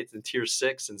engagement, right? And tier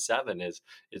 6 and 7 is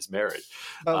marriage.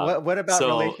 But what about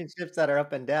relationships that are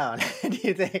up and down? Do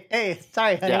you think, hey,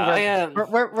 sorry, honey,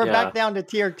 we're back down to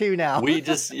tier 2 now? we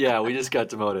just got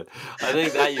demoted. I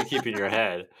think that you keep in your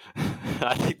head.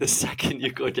 I think the second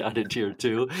you go down to tier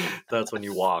two, that's when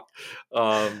you walk.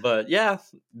 But yeah,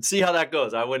 see how that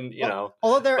goes. I wouldn't, Well,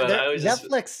 although but they're I was just,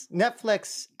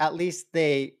 Netflix, at least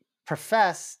they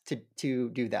profess to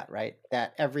do that, right?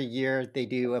 That every year they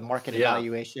do a market yeah,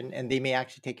 evaluation and they may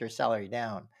actually take your salary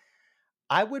down.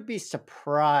 I would be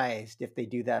surprised if they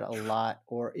do that a lot,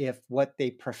 or if what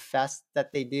they profess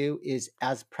that they do is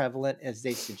as prevalent as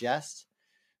they suggest.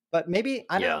 But maybe,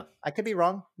 I don't yeah, know, I could be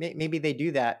wrong. Maybe they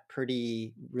do that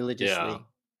pretty yeah. religiously.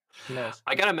 Who knows?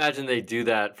 I gotta imagine they do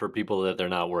that for people that they're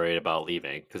not worried about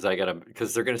leaving, because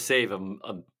they're gonna save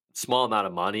a small amount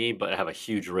of money, but have a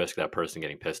huge risk of that person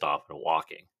getting pissed off and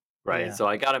walking, right? And Yeah. so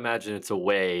I gotta imagine it's a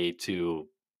way to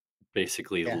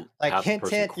basically Yeah. Like, have the hint,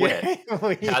 person hint, you're quit.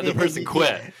 Have the person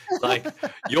quit. Like,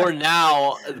 you're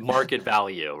now market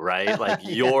value, right? Like,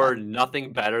 yeah. you're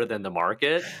nothing better than the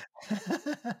market.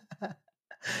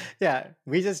 Yeah,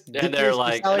 we just And they're decreased your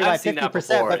like, and salary by I've seen that 50%,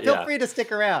 before. but feel Yeah. free to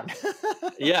stick around.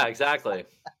 Yeah, exactly.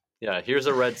 Yeah, here's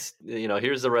the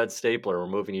red stapler. We're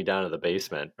moving you down to the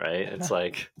basement, right? It's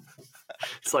like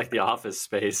the office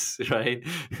space, right?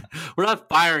 We're not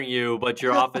firing you, but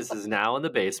your office is now in the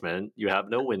basement. You have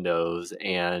no windows,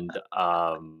 and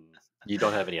you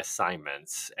don't have any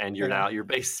assignments, and Yeah. your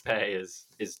base pay is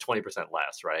 20%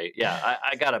 less, right? Yeah,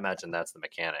 I gotta imagine that's the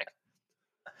mechanic.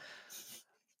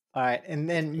 All right. And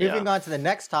then Yeah. moving on to the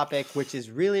next topic, which is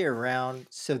really around,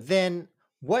 so then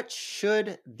what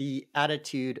should the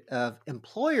attitude of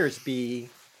employers be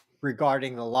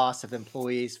regarding the loss of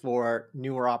employees for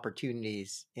newer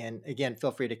opportunities? And again,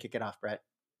 feel free to kick it off, Brett.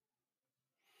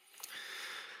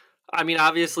 I mean,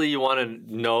 obviously, you want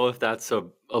to know if that's a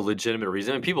legitimate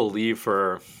reason. And people leave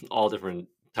for all different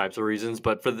types of reasons.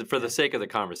 But for the Yeah. sake of the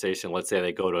conversation, let's say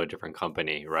they go to a different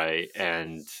company, right?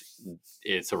 And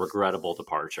it's a regrettable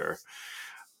departure.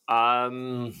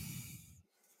 Um,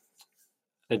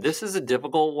 this is a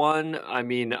difficult one. I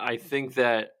mean, I think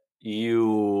that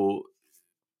you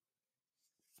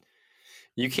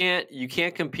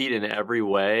can't compete in every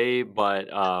way, but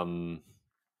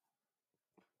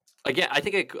again, I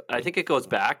think it goes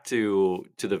back to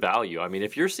the value. I mean,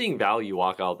 if you're seeing value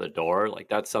walk out the door, like,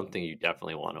 that's something you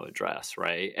definitely want to address,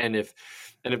 right? And if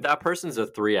that person's a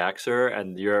 3xer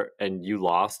and you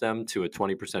lost them to a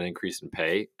 20% increase in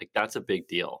pay, like, that's a big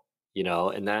deal,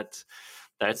 and that's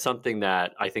something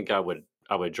that I think I would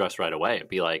address right away and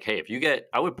be like, hey, if you get,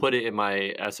 I would put it in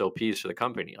my SOPs for the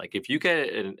company. Like, if you get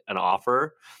an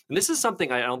offer, and this is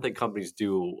something I don't think companies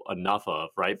do enough of,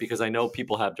 right? Because I know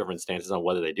people have different stances on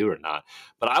whether they do or not.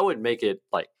 But I would make it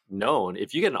like known,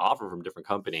 if you get an offer from a different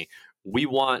company, we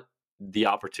want the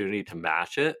opportunity to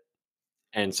match it.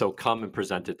 And so come and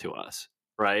present it to us,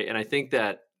 right? And I think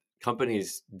that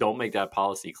companies don't make that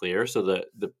policy clear. So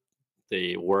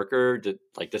the worker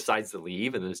decides to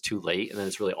leave, and then it's too late, and then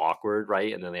it's really awkward,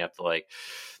 right? And then they have to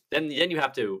then you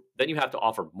have to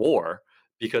offer more,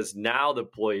 because now the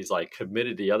employee's like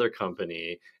committed to the other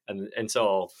company. And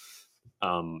so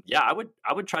yeah, I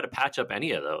would try to patch up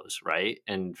any of those, right?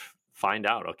 And find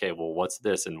out, okay, well, what's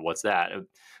this and what's that.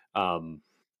 um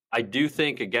I do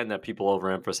think, again, that people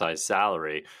overemphasize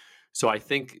salary. So I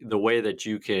think the way that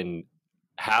you can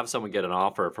have someone get an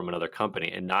offer from another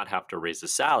company and not have to raise the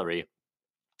salary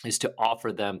is to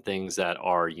offer them things that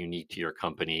are unique to your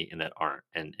company and that aren't.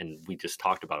 And we just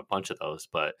talked about a bunch of those,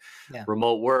 but Yeah.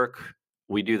 remote work,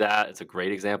 we do that. It's a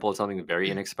great example of something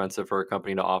very inexpensive for a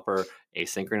company to offer.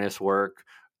 Asynchronous work,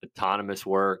 autonomous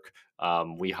work.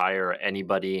 We hire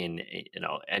anybody in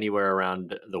anywhere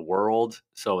around the world.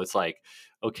 So it's like,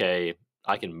 okay,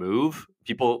 I can move.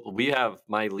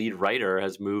 My lead writer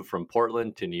has moved from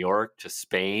Portland to New York to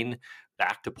Spain,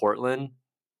 back to Portland.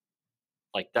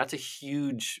 Like, that's a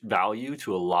huge value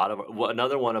to a lot of. Well,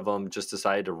 another one of them just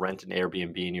decided to rent an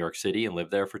Airbnb in New York City and live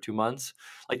there for 2 months.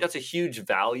 Like, that's a huge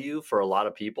value for a lot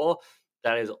of people.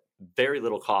 That is very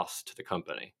little cost to the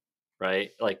company,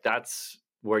 right? Like, that's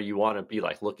where you want to be,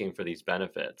 like, looking for these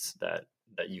benefits that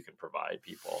you can provide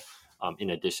people,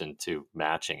 in addition to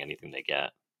matching anything they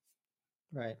get.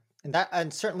 Right.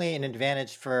 And certainly an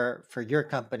advantage for your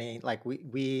company. Like,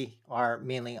 we are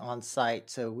mainly on site,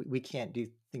 so we can't do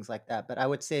things like that. But I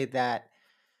would say that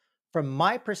from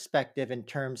my perspective, in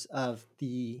terms of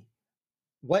the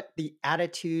what the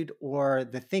attitude or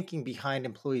the thinking behind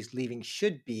employees leaving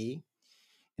should be,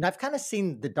 and I've kind of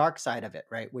seen the dark side of it,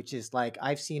 right? Which is, like,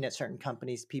 I've seen at certain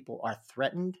companies, people are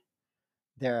threatened.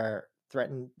 They're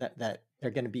threatened that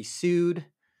they're going to be sued.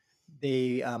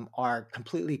 They are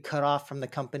completely cut off from the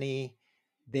company.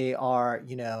 They are,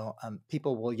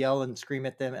 people will yell and scream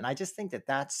at them. And I just think that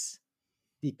that's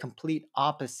the complete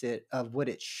opposite of what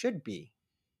it should be.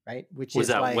 right? Which Was is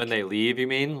that when like, they leave, you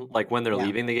mean? Like, when they're yeah,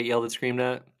 leaving, they get yelled at, screamed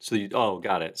at? So oh,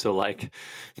 got it. So, like,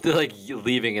 they're, like,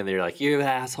 leaving, and they're like, "You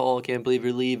asshole, can't believe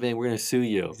you're leaving. We're gonna sue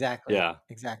you." exactly, Yeah.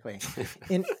 exactly.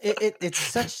 And it's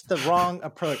such the wrong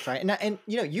approach, right? And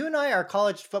you and I are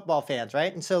college football fans,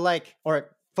 right? And so like, or a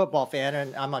football fan,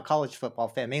 and I'm a college football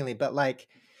fan mainly, but like,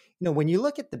 when you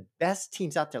look at the best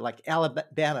teams out there, like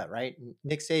Alabama, right?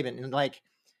 Nick Saban, and like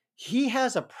he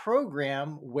has a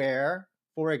program where,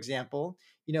 for example,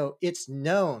 it's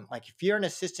known, like if you're an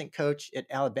assistant coach at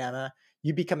Alabama,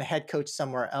 you become a head coach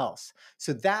somewhere else.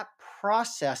 So that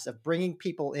process of bringing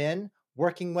people in,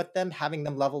 working with them, having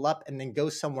them level up, and then go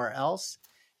somewhere else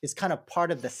is kind of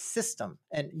part of the system.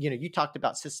 And you talked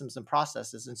about systems and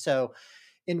processes, and so,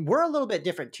 and we're a little bit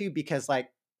different too, because like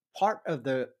part of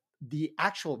the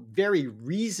actual very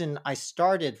reason I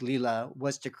started Leela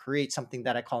was to create something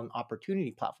that I call an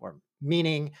opportunity platform,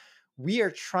 meaning we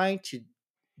are trying to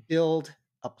build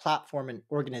a platform and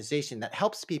organization that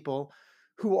helps people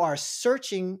who are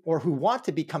searching or who want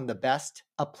to become the best,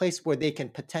 a place where they can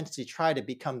potentially try to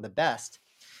become the best.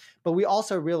 But we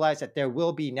also realize that there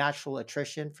will be natural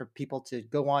attrition for people to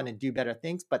go on and do better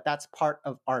things. But that's part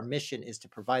of our mission, is to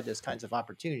provide those kinds of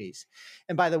opportunities.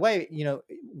 And by the way,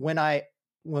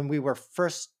 when we were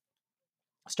first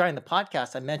starting the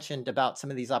podcast, I mentioned about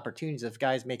some of these opportunities of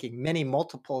guys making many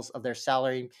multiples of their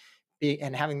salary,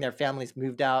 and having their families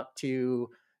moved out to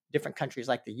different countries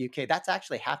like the UK. That's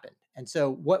actually happened. And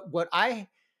so what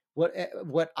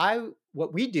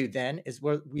we do then is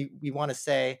we want to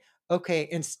say, okay,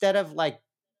 instead of like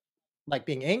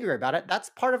being angry about it,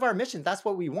 that's part of our mission. That's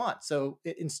what we want. So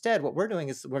instead, what we're doing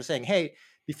is we're saying, hey,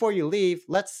 before you leave,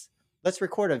 let's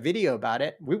record a video about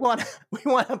it. We want we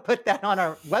want to put that on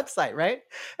our website, right?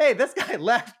 Hey, this guy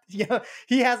left.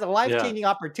 He has a life Yeah. changing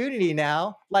opportunity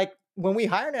now. Like when we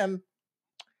hired him,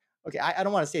 okay, I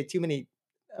don't want to say too many.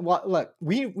 Well, look,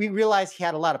 we realized he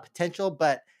had a lot of potential,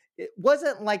 but it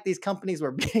wasn't like these companies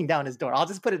were beating down his door. I'll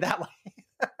just put it that way.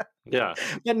 Yeah.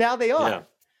 But now they Yeah. are.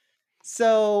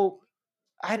 So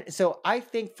I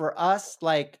think for us,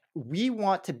 like we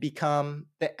want to become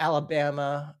the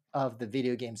Alabama of the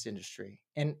video games industry.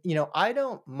 And I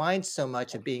don't mind so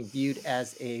much of being viewed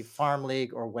as a farm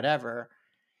league or whatever,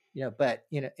 but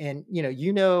and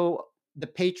the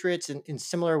Patriots in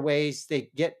similar ways,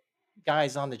 they get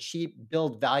guys on the cheap,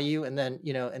 build value, and then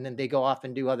they go off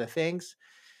and do other things.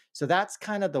 So that's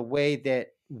kind of the way that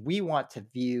we want to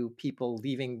view people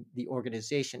leaving the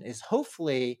organization, is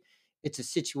hopefully it's a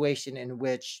situation in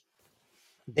which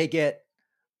they get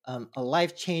a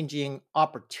life-changing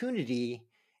opportunity,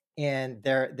 and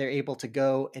they're able to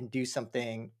go and do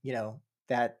something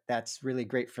that's really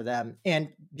great for them.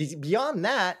 And beyond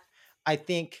that, I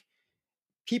think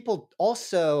people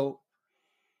also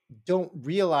don't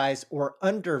realize or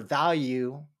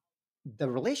undervalue the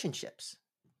relationships.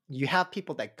 You have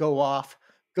people that go off,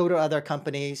 go to other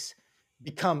companies,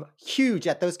 become huge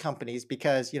at those companies,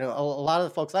 because a lot of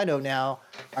the folks I know now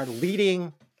are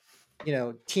leading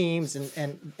teams,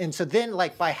 and so then,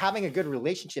 like, by having a good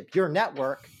relationship, your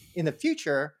network in the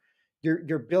future,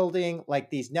 you're building like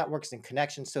these networks and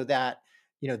connections, so that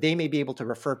they may be able to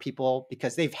refer people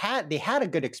because they had a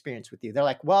good experience with you. They're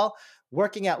like, well,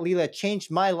 working at Leela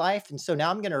changed my life, and so now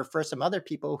I'm going to refer some other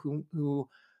people who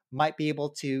might be able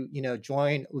to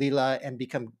join Leela and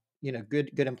become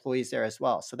good employees there as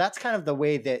well. So that's kind of the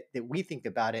way that we think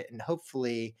about it, and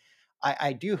hopefully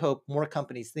I do hope more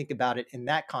companies think about it in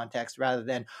that context, rather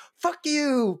than "fuck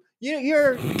you,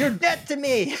 you're dead to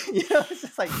me." It's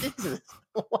just like, Jesus,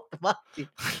 what the fuck?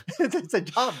 It's a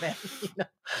job, man.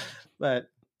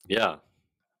 But Yeah.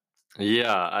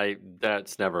 Yeah,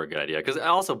 that's never a good idea, because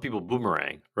also people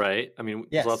boomerang, right? I mean,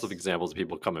 there's lots of yes, examples of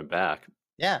people coming back.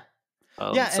 yeah,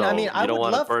 yeah, and I mean, So I you don't would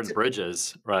want to love burn to.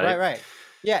 bridges, Right, right? right,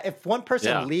 yeah. If one person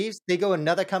Yeah. leaves, they go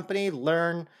another company,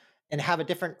 learn and have a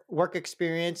different work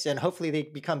experience, and hopefully they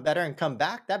become better and come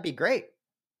back. That'd be great.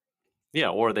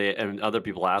 Yeah, or and other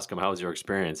people ask him, "How was your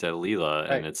experience at Leela?" And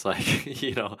Right. it's like,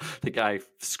 the guy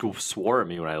swore at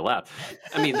me when I left.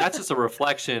 I mean, that's just a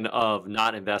reflection of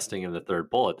not investing in the third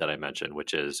bullet that I mentioned,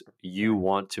 which is you Right.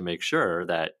 want to make sure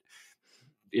that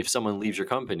if someone leaves your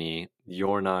company,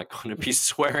 you're not going to be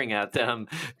swearing at them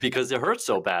because it hurts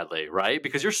so badly, right?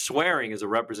 Because your swearing is a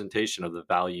representation of the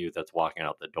value that's walking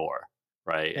out the door,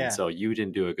 right? And Yeah. so you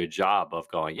didn't do a good job of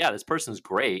going, yeah, this person's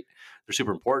great. They're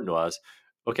super important to us.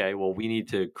 Okay, well, we need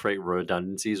to create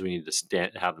redundancies. We need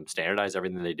to have them standardize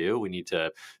everything they do. We need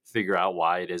to figure out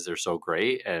why it is they're so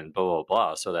great, and blah, blah,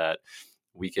 blah, so that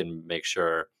we can make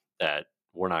sure that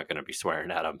we're not going to be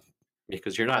swearing at them,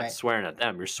 because you're not Right. swearing at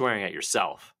them, you're swearing at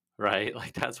yourself, right?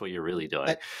 Like that's what you're really doing.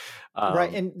 But right,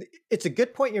 Um, and it's a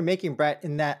good point you're making, Brett,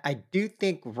 in that I do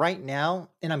think right now,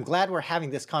 and I'm glad we're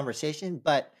having this conversation,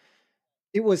 but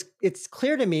it's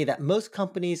clear to me that most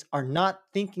companies are not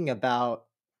thinking about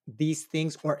these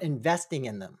things or investing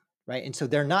in them, right? And so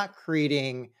they're not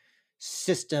creating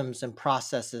systems and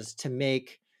processes to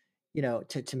make,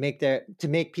 to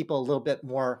make people a little bit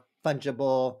more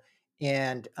fungible,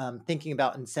 and thinking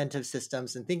about incentive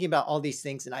systems and thinking about all these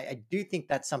things. And I do think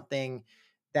that's something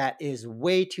that is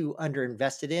way too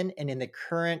underinvested in. And in the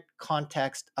current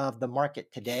context of the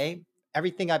market today,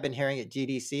 everything I've been hearing at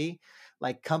GDC,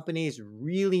 like companies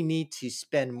really need to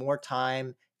spend more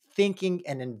time thinking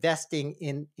and investing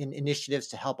in initiatives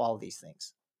to help all of these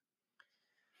things.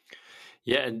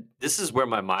 yeah, and this is where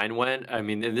my mind went. I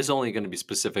mean, and this is only going to be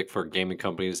specific for gaming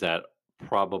companies that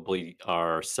probably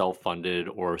are self-funded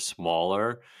or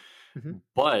smaller. Mhm.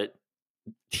 But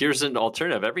here's an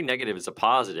alternative. Every negative is a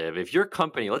positive. If your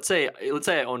company, let's say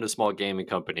I owned a small gaming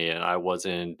company and I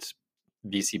wasn't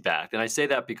VC backed. And I say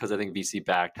that because I think VC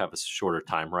backed have a shorter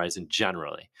time horizon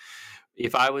generally.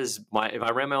 If I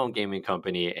ran my own gaming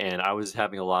company and I was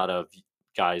having a lot of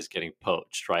guys getting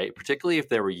poached, right? Particularly if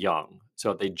they were young.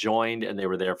 So if they joined and they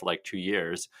were there for like 2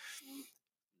 years,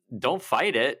 don't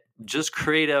fight it. Just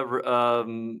create a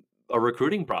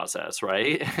recruiting process,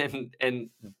 right? And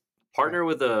Right. partner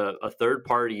with a third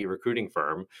party recruiting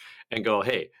firm and go,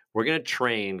 hey, we're going to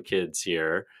train kids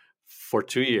here for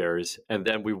 2 years, and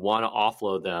then we want to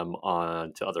offload them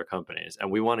on to other companies,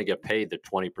 and we want to get paid the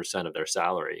 20% of their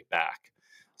salary back.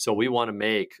 So we want to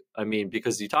make, I mean,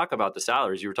 because you talk about the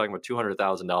salaries, you were talking about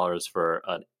 $200,000 for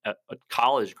a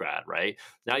college grad, right?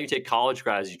 Now you take college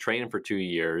grads, you train them for 2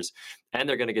 years, and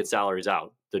they're going to get salaries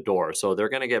out the door. So they're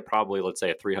going to get probably, let's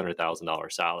say, a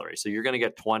 $300,000 salary. So you're going to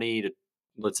get 20 to,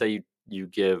 let's say you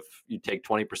take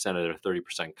 20% of their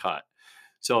 30% cut.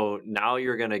 So now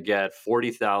you're going to get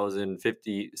 $40,000,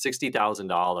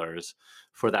 $60,000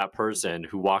 for that person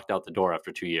who walked out the door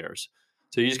after 2 years.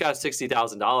 So you just got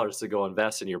 $60,000 to go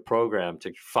invest in your program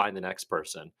to find the next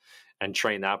person and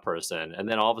train that person. And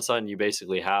then all of a sudden you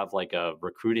basically have like a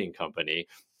recruiting company.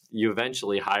 You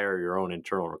eventually hire your own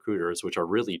internal recruiters, which are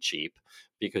really cheap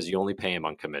because you only pay them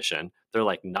on commission. They're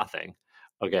like nothing.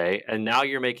 Okay. And now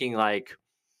you're making like,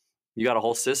 you got a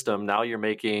whole system. Now you're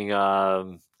making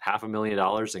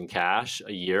 $500,000 in cash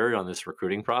a year on this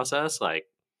recruiting process. Like,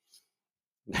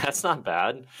 that's not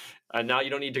bad. And now you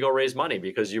don't need to go raise money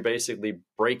because you basically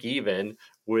break even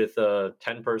with a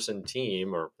 10-person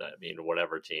team, or I mean,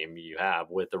 whatever team you have,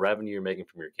 with the revenue you're making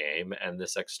from your game and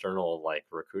this external like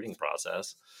recruiting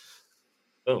process.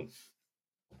 Boom,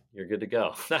 you're good to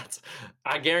go.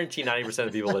 I guarantee 90%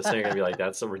 of people listening are gonna be like,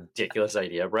 that's a ridiculous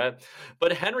idea, Brett.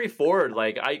 But Henry Ford,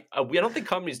 like I don't think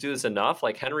companies do this enough.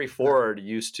 Like Henry Uh-huh. Ford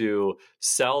used to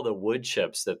sell the wood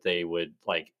chips that they were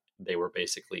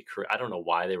basically, I don't know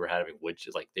why they were having wood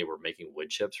chips, like they were making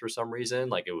wood chips for some reason.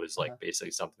 Like it was like Uh-huh.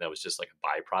 basically something that was just like a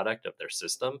byproduct of their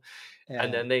system. Yeah,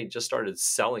 And yeah, then they just started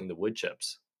selling the wood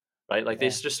chips, right? Like they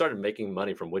yeah. just started making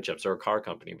money from wood chips. They're a car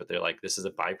company, but they're like, this is a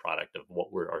byproduct of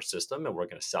what we're our system, and we're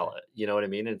going to Yeah. sell it. You know what I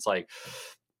mean? And it's like,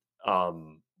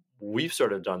 um, we've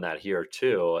sort of done that here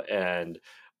too. And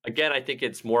again, I think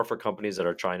it's more for companies that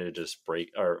are trying to just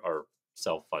break or are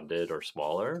self-funded or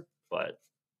smaller. But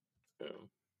you know,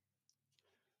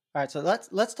 All right, so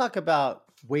let's talk about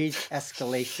wage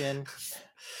escalation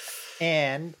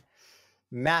and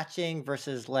matching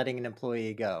versus letting an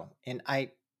employee go. And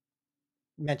I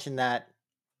mentioned that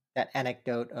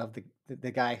anecdote of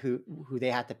the guy who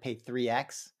they had to pay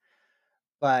 3x.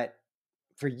 But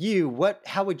for you,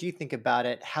 how would you think about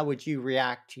it? How would you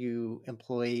react to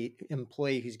employee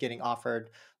who's getting offered,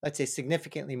 let's say,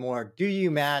 significantly more? Do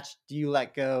you match? Do you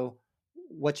let go?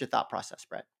 What's your thought process,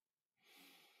 Brett?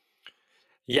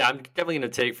 yeah, I'm definitely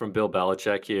going to take from Bill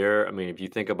Belichick here. I mean, if you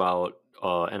think about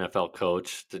NFL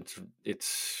coach,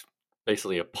 it's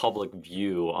basically a public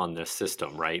view on this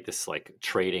system, right? This like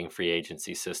trading free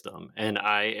agency system. And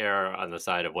I err on the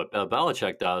side of what Bill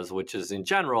Belichick does, which is in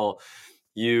general,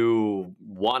 you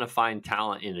want to find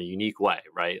talent in a unique way,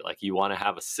 right? Like you want to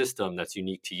have a system that's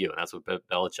unique to you. And that's what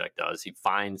Belichick does. He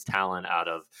finds talent out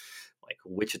of like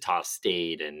Wichita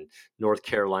State and North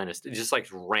Carolina, just like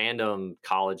random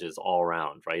colleges all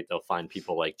around, right? They'll find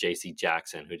people like J.C.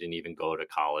 Jackson, who didn't even go to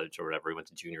college or whatever. He went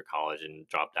to junior college and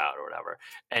dropped out or whatever.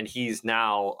 And he's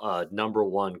now a number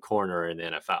one corner in the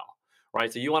NFL,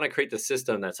 right? So you want to create the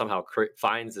system that somehow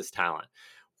finds this talent.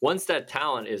 once that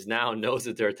talent is now knows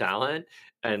that they're talent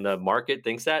and the market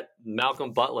thinks that,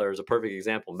 Malcolm Butler is a perfect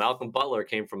example. Malcolm Butler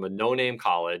came from a no-name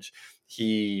college.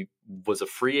 He was a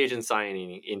free agent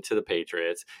signing into the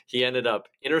Patriots. He ended up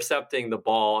intercepting the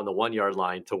ball on the 1 yard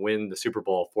line to win the Super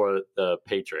Bowl for the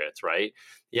Patriots, right?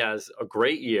 He has a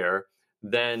great year.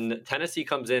 Then Tennessee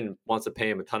comes in, wants to pay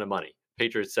him a ton of money.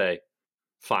 Patriots say,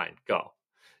 fine, go.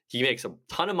 He makes a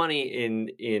ton of money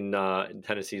in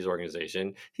Tennessee's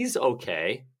organization. He's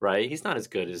okay, right? He's not as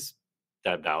good as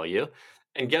that value.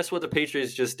 And guess what the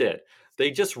Patriots just did?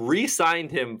 They just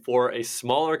re-signed him for a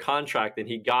smaller contract than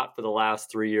he got for the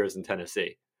last 3 years in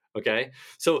Tennessee. Okay,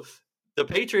 so the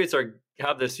Patriots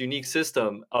have this unique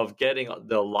system of getting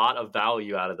a lot of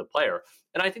value out of the player.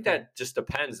 And I think that just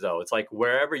depends, though. It's like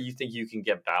wherever you think you can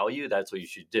get value, that's what you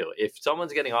should do. If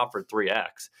someone's getting offered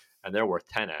 3x and they're worth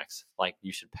 10x, like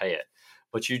you should pay it.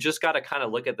 But you just got to kind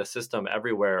of look at the system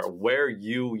everywhere where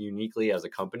you uniquely as a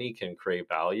company can create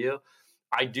value.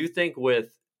 I do think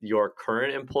with your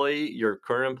current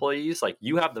employees, like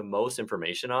you have the most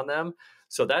information on them.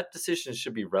 So that decision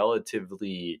should be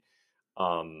relatively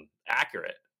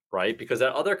accurate, right? Because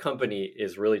that other company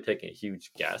is really taking a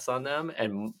huge guess on them,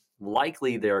 and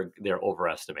likely they're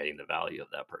overestimating the value of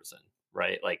that person,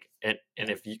 right? Like, and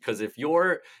if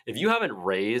you haven't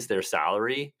raised their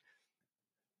salary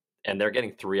and they're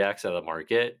getting 3x out of the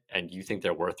market and you think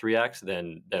they're worth 3x,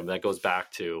 then that goes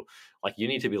back to like you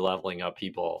need to be leveling up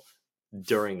people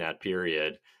during that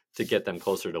period to get them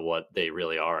closer to what they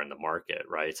really are in the market,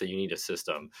 right? So you need a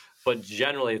system. But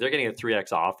generally, if they're getting a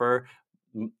 3x offer,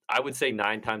 I would say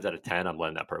 9 times out of 10, I'm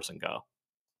letting that person go.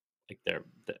 Like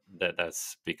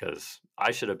that's because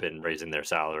I should have been raising their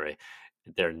salary.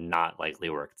 They're not likely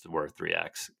worth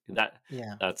 3x.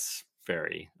 That's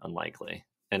very unlikely.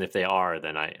 And if they are,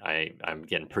 then I'm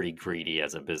getting pretty greedy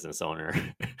as a business owner.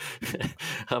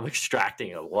 I'm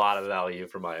extracting a lot of value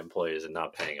from my employees and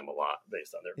not paying them a lot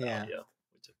based on their value.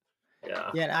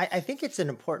 Yeah, and I think it's an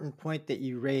important point that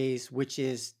you raise, which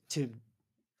is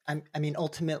I mean,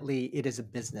 ultimately, it is a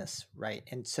business, right?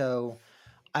 And so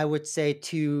I would say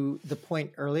to the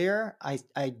point earlier,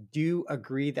 I do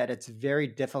agree that it's very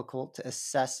difficult to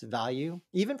assess value,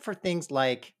 even for things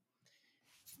like,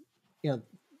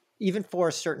 even for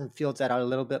certain fields that are a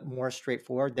little bit more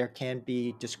straightforward, there can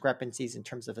be discrepancies in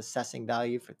terms of assessing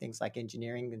value for things like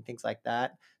engineering and things like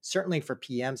that. Certainly for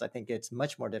PMs, I think it's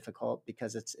much more difficult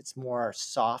because it's more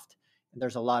soft and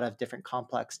there's a lot of different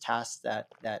complex tasks that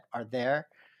are there.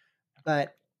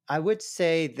 But I would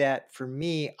say that for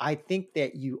me, I think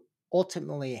that you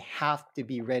ultimately have to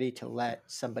be ready to let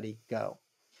somebody go.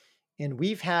 And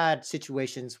we've had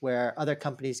situations where other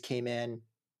companies came in,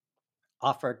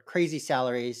 offered crazy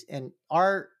salaries, and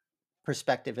our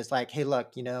perspective is like, hey,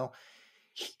 look,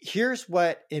 here's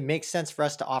what it makes sense for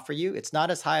us to offer you. It's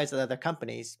not as high as the other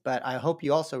companies, but I hope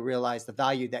you also realize the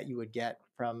value that you would get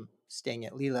from staying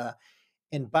at Leela.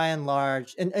 And by and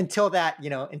large, and until that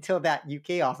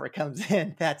UK offer comes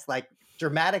in, that's like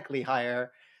dramatically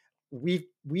higher. We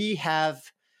have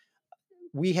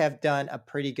done a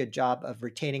pretty good job of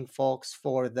retaining folks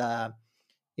for the,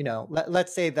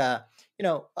 let's say the,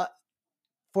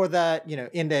 for the,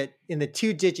 in the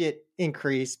 2-digit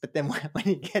increase, but then when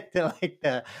you get to like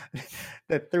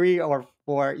the 3 or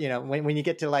 4, when you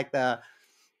get to like the,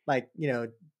 like,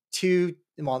 2,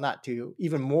 well, not 2,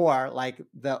 even more, like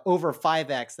the over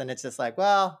 5x, then it's just like,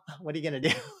 well, what are you going to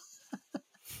do?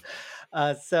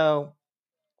 So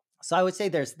I would say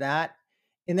there's that.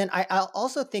 And then I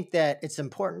also think that it's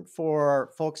important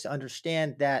for folks to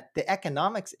understand that the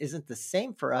economics isn't the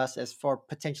same for us as for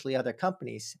potentially other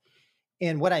companies.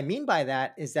 And what I mean by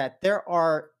that is that there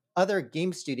are other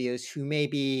game studios who may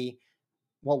be,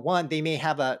 well, one, they may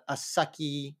have a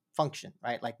sucky function,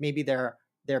 right? Like maybe their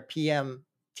PM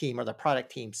team or the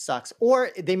product team sucks, or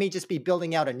they may just be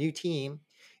building out a new team,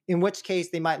 in which case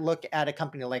they might look at a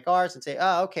company like ours and say,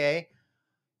 oh, okay,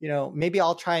 maybe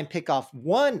I'll try and pick off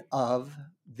one of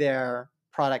their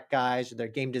product guys or their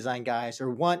game design guys or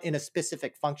one in a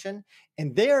specific function.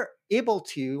 And they're able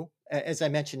to, as I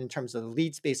mentioned, in terms of the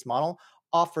leads-based model,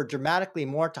 offer dramatically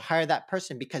more to hire that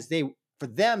person because for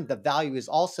them, the value is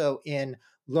also in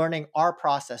learning our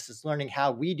processes, learning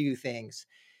how we do things.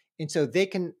 And so they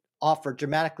can offer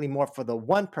dramatically more for the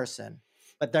one person,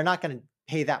 but they're not going to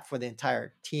pay that for the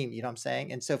entire team. You know what I'm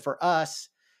saying? And so for us,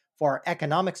 for our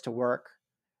economics to work,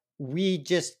 we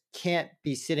just can't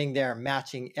be sitting there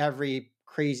matching every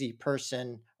crazy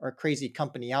person or crazy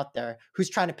company out there who's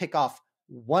trying to pick off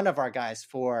one of our guys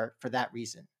for that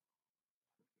reason.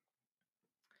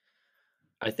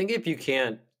 I think if you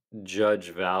can't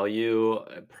judge value,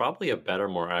 probably a better,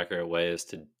 more accurate way is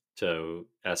to to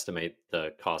estimate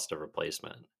the cost of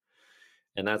replacement.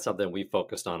 And that's something we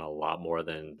focused on a lot more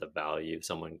than the value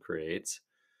someone creates.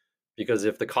 Because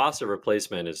if the cost of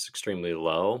replacement is extremely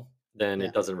low, then Yeah.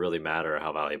 it doesn't really matter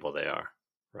how valuable they are.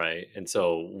 Right. And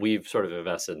so we've sort of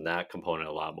invested in that component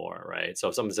a lot more. Right. So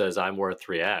if someone says I'm worth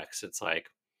 3x, it's like,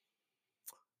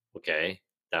 okay,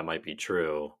 that might be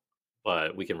true,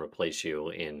 but we can replace you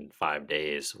in 5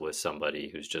 days with somebody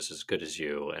who's just as good as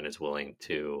you and is willing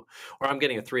to, or I'm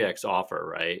getting a 3x offer.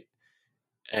 Right.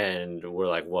 And we're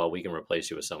like, well, we can replace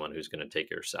you with someone who's going to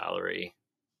take your salary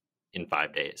in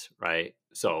 5 days. Right.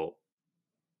 So,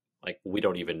 like, we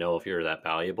don't even know if you're that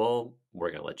valuable. We're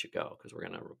going to let you go because we're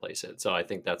going to replace it. So I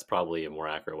think that's probably a more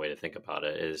accurate way to think about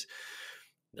it is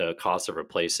the cost of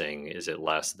replacing, is it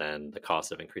less than the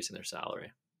cost of increasing their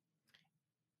salary?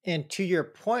 And to your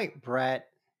point, Brett,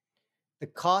 the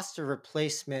cost of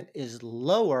replacement is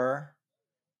lower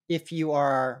if you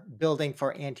are building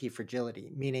for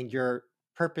anti-fragility, meaning you're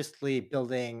purposely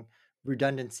building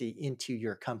redundancy into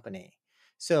your company.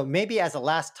 So maybe as a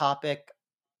last topic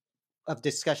of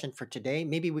discussion for today,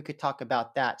 maybe we could talk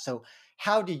about that. So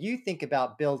how do you think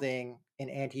about building an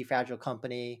anti-fragile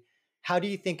company? How do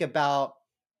you think about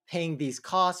paying these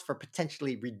costs for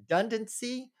potentially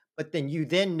redundancy? But then you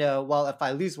then know, well, if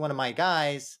I lose one of my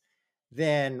guys,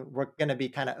 then we're going to be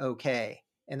kind of okay.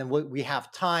 And then we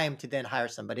have time to then hire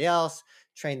somebody else,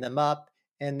 train them up,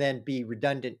 and then be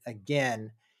redundant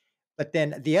again. But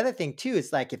then the other thing too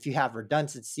is like if you have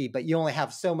redundancy, but you only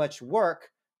have so much work,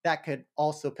 that could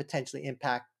also potentially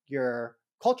impact your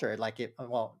culture. Like it,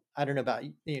 well, I don't know about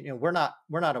we're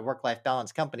not a work-life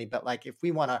balance company, but like if we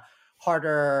want a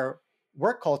harder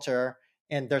work culture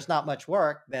and there's not much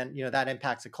work, then that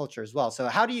impacts the culture as well. So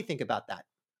how do you think about that?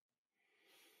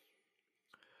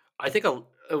 I think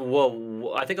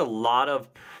I think a lot of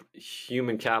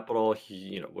human capital,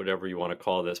 whatever you want to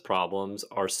call this, problems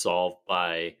are solved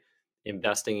by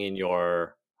investing in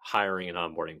your hiring and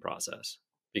onboarding process.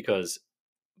 Because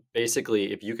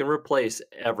basically, if you can replace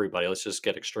everybody, let's just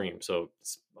get extreme. So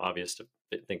it's obvious to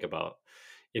think about.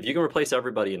 If you can replace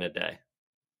everybody in a day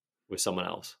with someone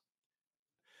else,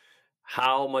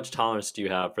 how much tolerance do you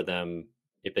have for them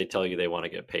if they tell you they want to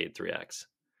get paid 3x?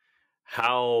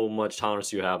 How much tolerance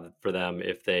do you have for them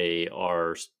if they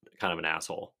are kind of an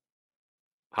asshole?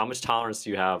 How much tolerance do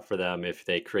you have for them if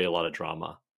they create a lot of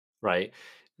drama, right?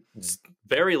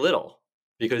 Very little,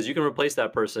 because you can replace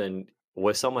that person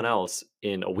with someone else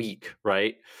in a week,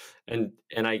 right? And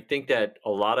I think that a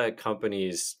lot of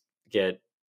companies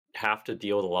have to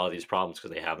deal with a lot of these problems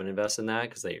because they haven't invested in that,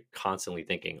 because they're constantly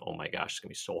thinking, oh my gosh, it's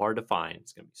gonna be so hard to find,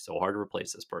 it's gonna be so hard to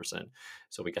replace this person,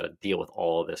 so we got to deal with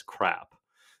all of this crap.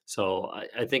 So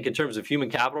I think in terms of human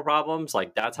capital problems,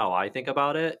 like that's how I think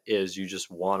about it, is you just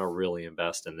want to really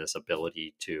invest in this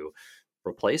ability to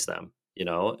replace them.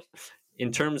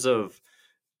 In terms of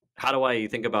how do I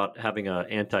think about having an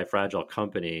anti-fragile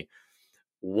company,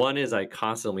 one is I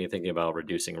constantly thinking about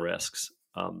reducing risks.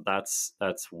 That's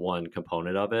one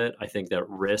component of it. I think that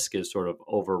risk is sort of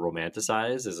over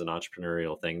romanticized as an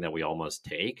entrepreneurial thing that we almost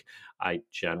take. I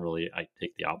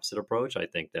take the opposite approach. I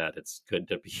think that it's good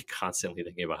to be constantly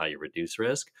thinking about how you reduce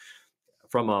risk.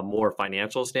 From a more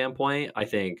financial standpoint, I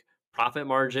think profit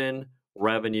margin,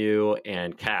 revenue,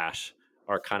 and cash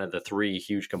are kind of the three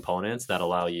huge components that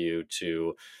allow you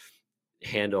to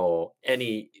handle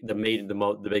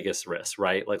the biggest risk,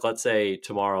 right? Like, let's say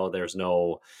tomorrow there's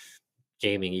no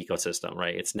gaming ecosystem,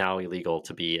 right? It's now illegal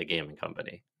to be a gaming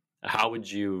company. How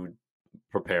would you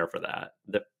prepare for that?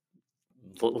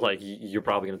 Like you're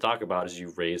probably going to talk about is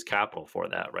you raise capital for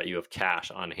that, right? You have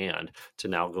cash on hand to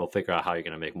now go figure out how you're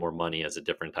going to make more money as a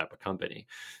different type of company.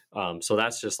 So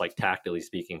that's just like tactically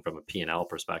speaking from a P&L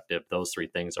perspective. Those three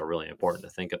things are really important to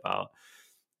think about.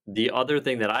 The other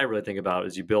thing that I really think about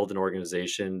is you build an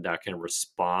organization that can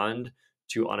respond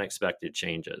to unexpected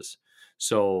changes.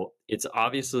 So it's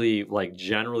obviously like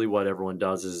generally what everyone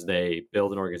does is they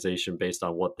build an organization based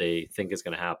on what they think is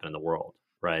going to happen in the world,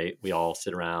 right? We all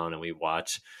sit around and we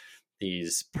watch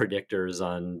these predictors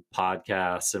on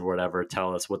podcasts and whatever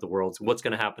tell us what's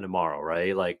going to happen tomorrow,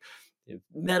 right? Like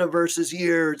metaverse is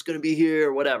here, it's going to be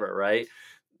here, whatever, right?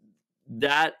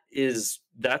 That's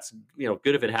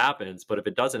good if it happens, but if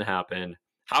it doesn't happen,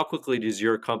 how quickly does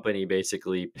your company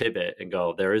basically pivot and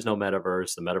go, there is no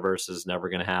metaverse, the metaverse is never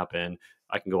going to happen,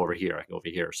 I can go over here, I can go over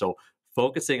here. So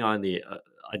focusing on the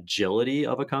agility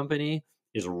of a company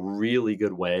is a really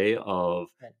good way of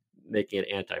Right. making it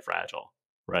anti-fragile,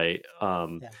 right?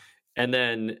 Yeah. And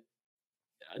then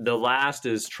the last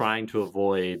is trying to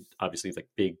avoid obviously like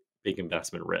big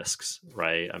investment risks,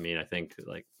 right? I mean, I think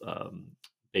like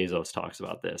Bezos talks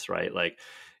about this, right? Like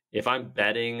If I'm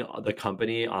betting the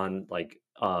company on like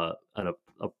on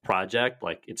a project,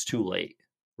 like it's too late,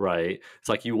 right? It's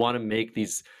like you want to make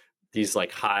these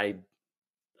like high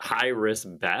risk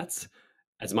bets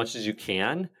as much as you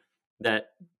can,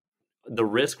 that the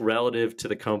risk relative to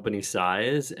the company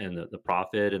size and the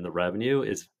profit and the revenue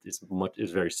is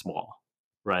very small,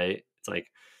 right? It's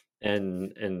like,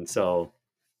 and so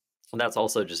that's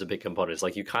also just a big component. It's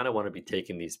like you kind of want to be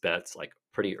taking these bets like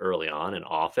pretty early on and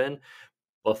often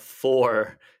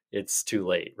before it's too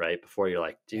late, right? Before you're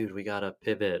like, dude, we gotta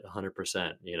pivot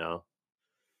 100%, you know?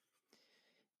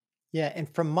 Yeah, and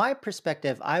from my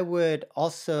perspective, I would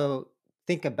also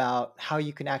think about how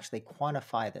you can actually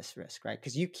quantify this risk, right?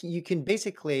 Because you can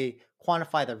basically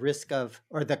quantify the risk of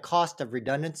or the cost of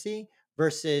redundancy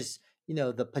versus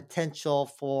the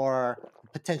potential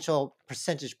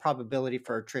percentage probability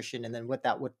for attrition, and then what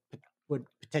that would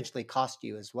potentially cost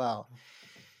you as well.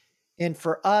 And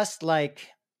for us, like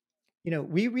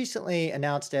we recently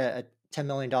announced a $10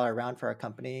 million round for our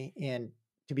company. And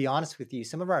to be honest with you,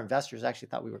 some of our investors actually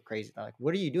thought we were crazy. They're like,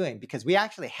 what are you doing? Because we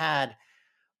actually had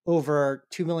over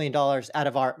 $2 million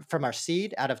from our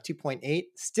seed out of 2.8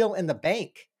 still in the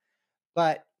bank.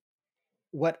 But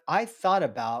what I thought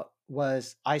about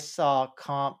was I saw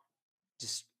comp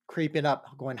just creeping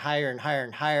up, going higher and higher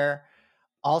and higher.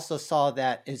 Also saw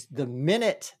that is the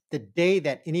day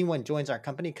that anyone joins our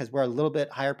company, because we're a little bit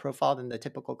higher profile than the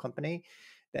typical company,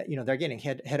 that they're getting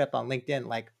hit up on LinkedIn,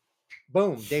 like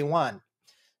boom, day one.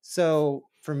 So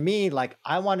for me, like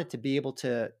I wanted to be able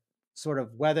to sort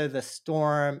of weather the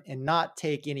storm and not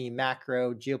take any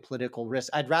macro geopolitical risk.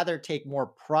 I'd rather take more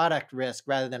product risk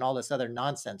rather than all this other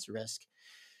nonsense risk.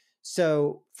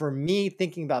 So for me,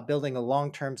 thinking about building a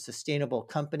long-term sustainable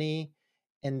company,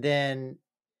 and then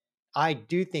I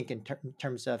do think in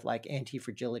terms of like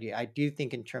anti-fragility. I do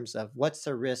think in terms of what's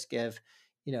the risk of,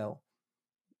 you know,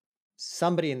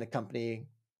 somebody in the company,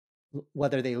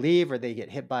 whether they leave or they get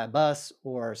hit by a bus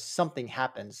or something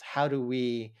happens. How do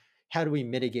we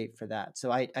mitigate for that?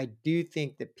 So I do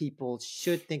think that people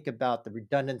should think about the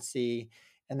redundancy.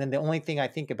 And then the only thing I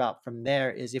think about from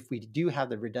there is if we do have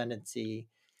the redundancy,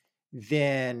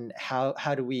 then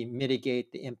how do we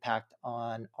mitigate the impact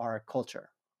on our culture?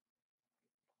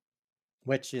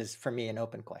 Which is for me an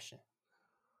open question.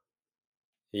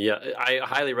 Yeah, I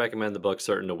highly recommend the book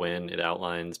Certain to Win. It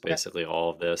outlines Okay. basically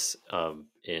all of this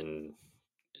in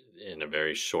a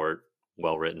very short,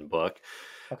 well written book.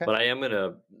 Okay. But I am going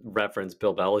to reference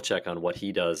Bill Belichick on what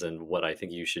he does and what I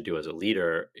think you should do as a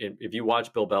leader. If you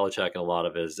watch Bill Belichick in a lot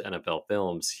of his NFL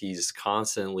films, he's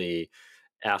constantly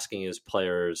asking his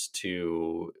players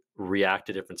to react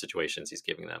to different situations he's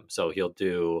giving them. So he'll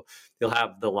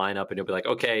have the lineup and he'll be like,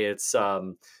 okay, it's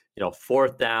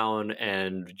fourth down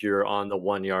and you're on the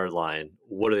 1 yard line.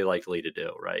 What are they likely to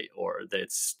do, right? Or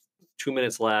it's 2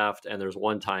 minutes left and there's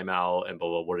one timeout and blah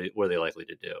blah. What are they likely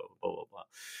to do? Blah blah blah.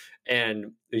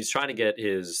 And he's trying to get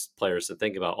his players to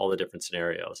think about all the different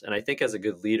scenarios. And I think as a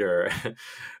good leader,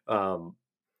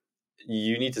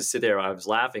 you need to sit there. I was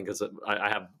laughing because I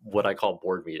have what I call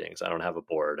board meetings. I don't have a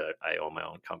board. I own my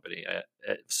own company.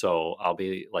 So I'll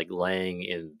be like laying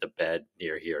in the bed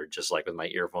near here, just like with my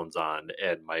earphones on,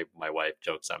 and my wife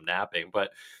jokes I'm napping. But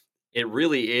it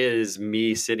really is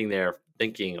me sitting there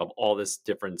thinking of all this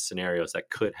different scenarios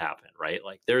that could happen, right?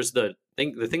 Like there's the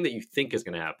thing that you think is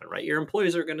going to happen, right? Your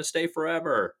employees are going to stay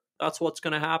forever. That's what's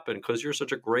going to happen because you're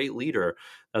such a great leader.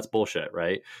 That's bullshit,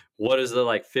 right? What is the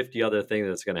like 50 other thing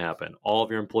that's going to happen? All of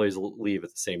your employees leave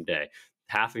at the same day.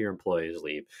 Half of your employees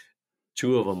leave.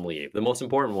 Two of them leave. The most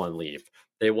important one leave.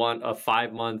 They want a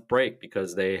 5-month break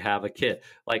because they have a kid.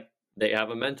 Like they have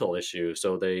a mental issue,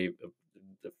 so they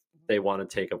want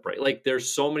to take a break. Like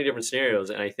there's so many different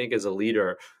scenarios, and I think as a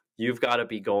leader, you've got to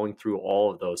be going through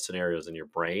all of those scenarios in your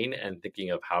brain and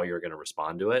thinking of how you're going to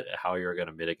respond to it, how you're going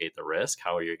to mitigate the risk,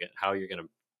 how you're going to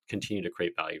continue to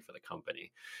create value for the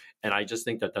company. And I just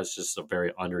think that that's just a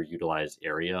very underutilized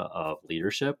area of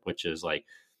leadership, which is like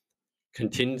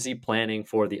contingency planning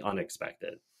for the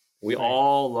unexpected. We Right.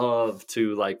 all love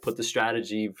to like put the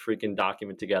strategy freaking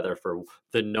document together for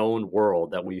the known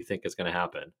world that we think is going to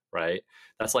happen, right?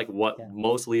 That's like what Yeah.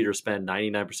 most leaders spend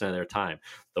 99% of their time.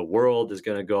 The world is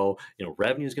going to go,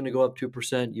 revenue is going to go up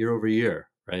 2% year over year,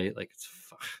 right? Like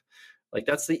like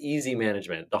that's the easy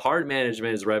management. The hard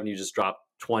management is revenue just dropped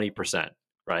 20%,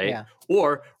 right? Yeah.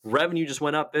 Or revenue just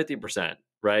went up 50%,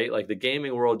 right? Like the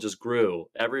gaming world just grew.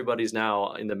 Everybody's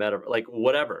now in the meta, like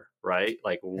whatever, right?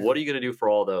 Like Yeah. what are you going to do for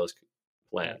all those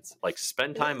Right. plans? Like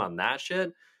spend Eh, time on that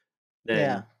shit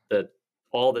Yeah. than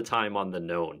all the time on the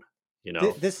known,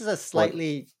 This is a What?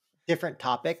 slightly different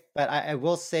topic, but I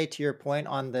will say to your point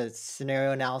on the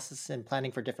scenario analysis and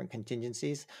planning for different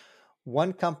contingencies.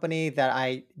 One company that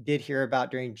I did hear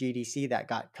about during GDC that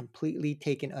got completely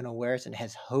taken unawares and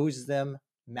has hosed them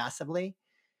massively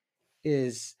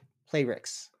is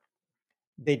Playrix.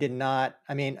 They did not,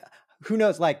 I mean, who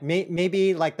knows, like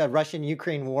maybe like the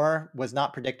Russian-Ukraine war was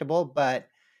not predictable, but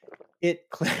it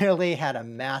clearly had a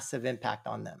massive impact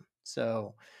on them.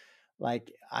 So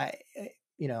like I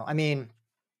mean,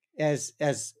 as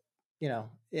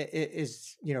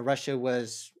Russia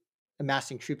was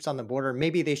amassing troops on the border,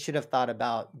 maybe they should have thought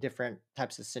about different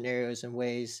types of scenarios and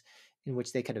ways in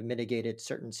which they could have mitigated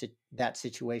that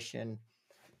situation.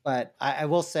 But I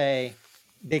will say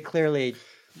they clearly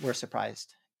were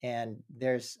surprised, and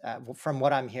there's from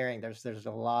what I'm hearing, there's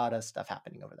a lot of stuff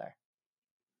happening over there.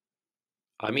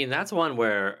 I mean, that's one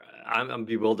where I'm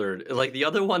bewildered. Like the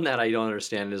other one that I don't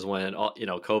understand is when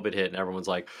COVID hit and everyone's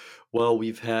like, "Well,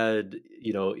 we've had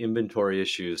inventory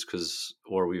issues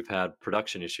or we've had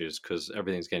production issues because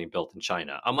everything's getting built in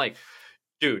China." I'm like,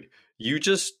 dude, you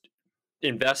just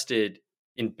invested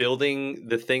in building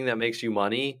the thing that makes you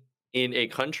money in a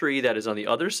country that is on the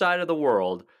other side of the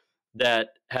world that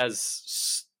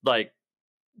has like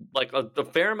a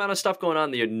fair amount of stuff going on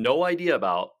that you had no idea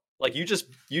about. Like you just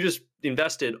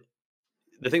invested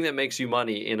the thing that makes you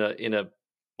money in a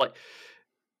like.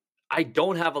 I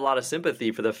don't have a lot of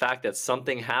sympathy for the fact that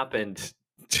something happened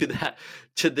to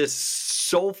this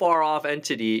so far off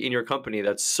entity in your company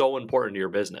that's so important to your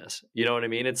business. You know what I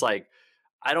mean? It's like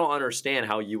I don't understand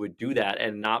how you would do that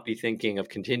and not be thinking of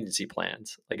contingency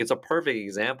plans. Like it's a perfect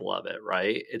example of it,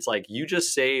 right? It's like you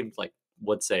just saved like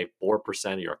let's say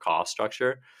 4% of your cost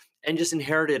structure and just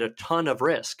inherited a ton of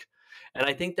risk. And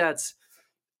I think it's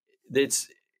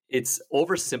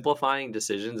oversimplifying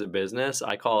decisions in business.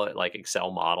 I call it like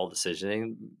Excel model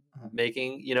decisioning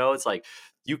making. It's like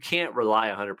you can't rely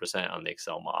 100% on the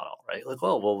Excel model, right? Like,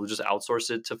 well, we'll just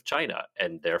outsource it to China,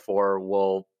 and therefore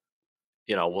we'll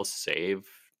save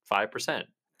 5%.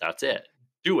 That's it.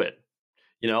 Do it.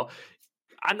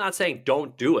 I'm not saying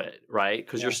don't do it, right?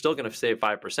 Because you're still going to save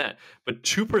 5%, but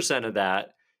 2% of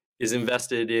that is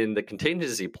invested in the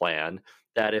contingency plan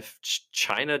that if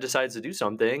China decides to do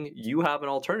something, you have an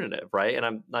alternative, right?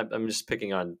 And I'm just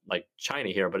picking on like China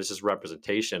here, but it's just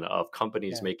representation of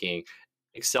companies making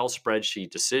Excel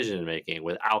spreadsheet decision making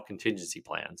without contingency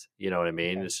plans. You know what I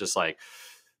mean? Okay. It's just like,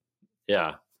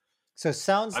 yeah. So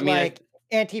sounds like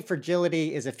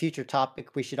anti-fragility is a future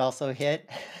topic we should also hit.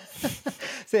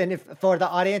 So, and for the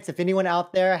audience, if anyone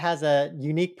out there has a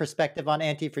unique perspective on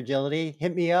anti-fragility,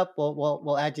 hit me up.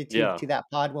 We'll add you to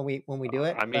that pod when we do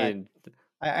it. I mean,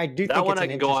 I do that think one I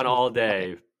can go on all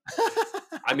day.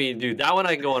 I mean, dude, that one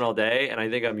I can go on all day, and I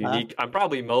think I'm unique. I'm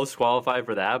probably most qualified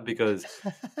for that because,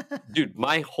 dude,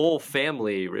 my whole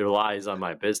family relies on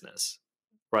my business,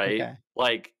 right? Okay.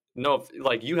 Like, no,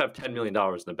 like you have $10 million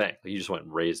in the bank, like you just went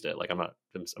and raised it. Like I'm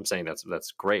saying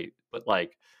that's great, but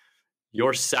like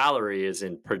your salary is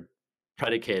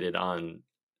predicated on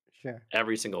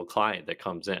every single client that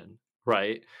comes in,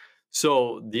 right?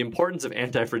 So the importance of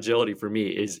anti-fragility for me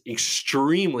is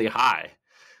extremely high,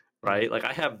 right? Like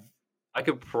I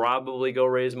could probably go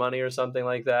raise money or something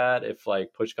like that if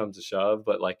like push comes to shove.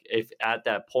 But like if at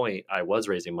that point I was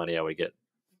raising money, I would get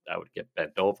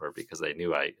bent over because they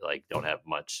knew I like don't have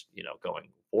much, going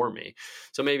for me.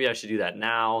 So maybe I should do that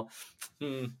now.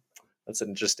 That's an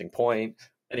interesting point.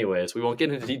 Anyways, we won't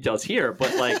get into details here,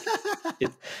 but like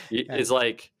it's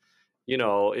like,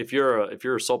 if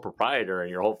you're a sole proprietor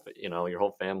and your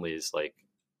whole family's like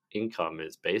income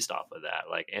is based off of that,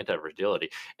 like anti-fragility,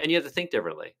 and you have to think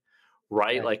differently,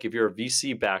 right? Like if you're a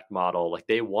VC backed model, like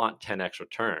they want 10x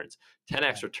returns.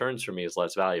 10x returns for me is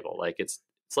less valuable. Like it's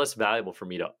less valuable for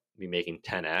me to be making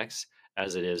 10x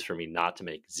as it is for me not to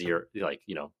make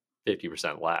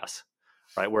 50% less,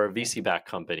 right? Where a VC backed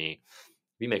company,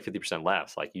 we make 50%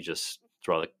 less. Like you just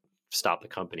stop the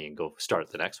company and go start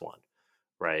the next one.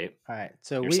 Right. All right.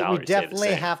 So we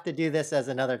definitely have to do this as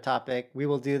another topic. We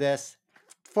will do this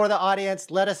for the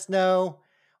audience. Let us know.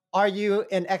 Are you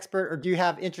an expert or do you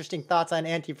have interesting thoughts on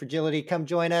anti-fragility? Come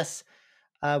join us.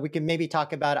 We can maybe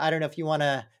talk about, I don't know if you want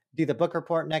to do the book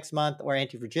report next month or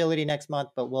anti-fragility next month,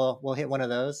 but we'll hit one of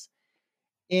those.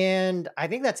 And I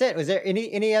think that's it. Was there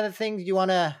any other things you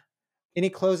want to, any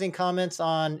closing comments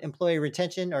on employee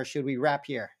retention, or should we wrap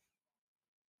here?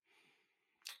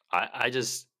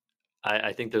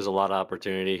 I think there's a lot of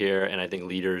opportunity here, and I think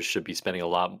leaders should be spending a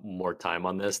lot more time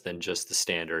on this than just the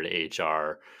standard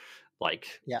HR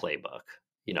playbook.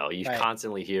 You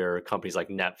constantly hear companies like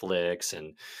Netflix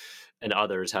and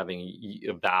others having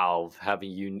Valve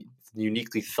having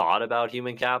uniquely thought about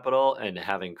human capital and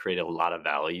having created a lot of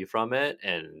value from it.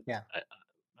 And Yeah,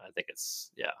 I think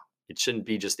it shouldn't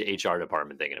be just the HR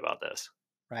department thinking about this.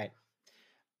 right.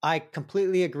 I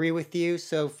completely agree with you.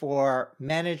 So for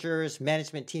managers,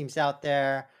 management teams out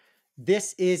there,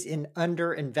 this is an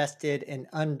underinvested and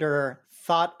under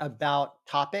thought about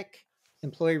topic,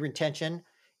 employee retention.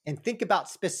 And think about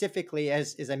specifically,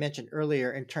 as I mentioned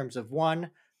earlier, in terms of one,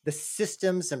 the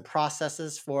systems and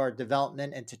processes for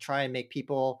development and to try and make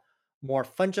people more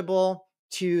fungible.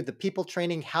 To the people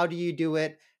training, how do you do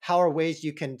it? How are ways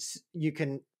you can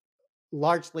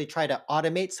largely try to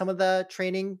automate some of the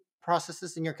training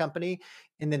processes in your company?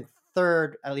 And then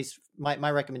third, at least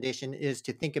my recommendation is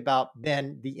to think about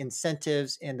then the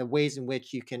incentives and the ways in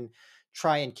which you can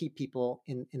try and keep people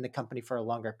in the company for a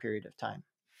longer period of time.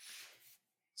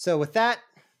 So with that,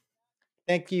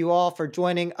 thank you all for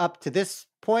joining up to this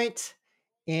point,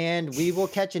 and we will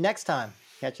catch you next time.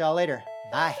 Catch y'all later.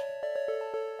 Bye.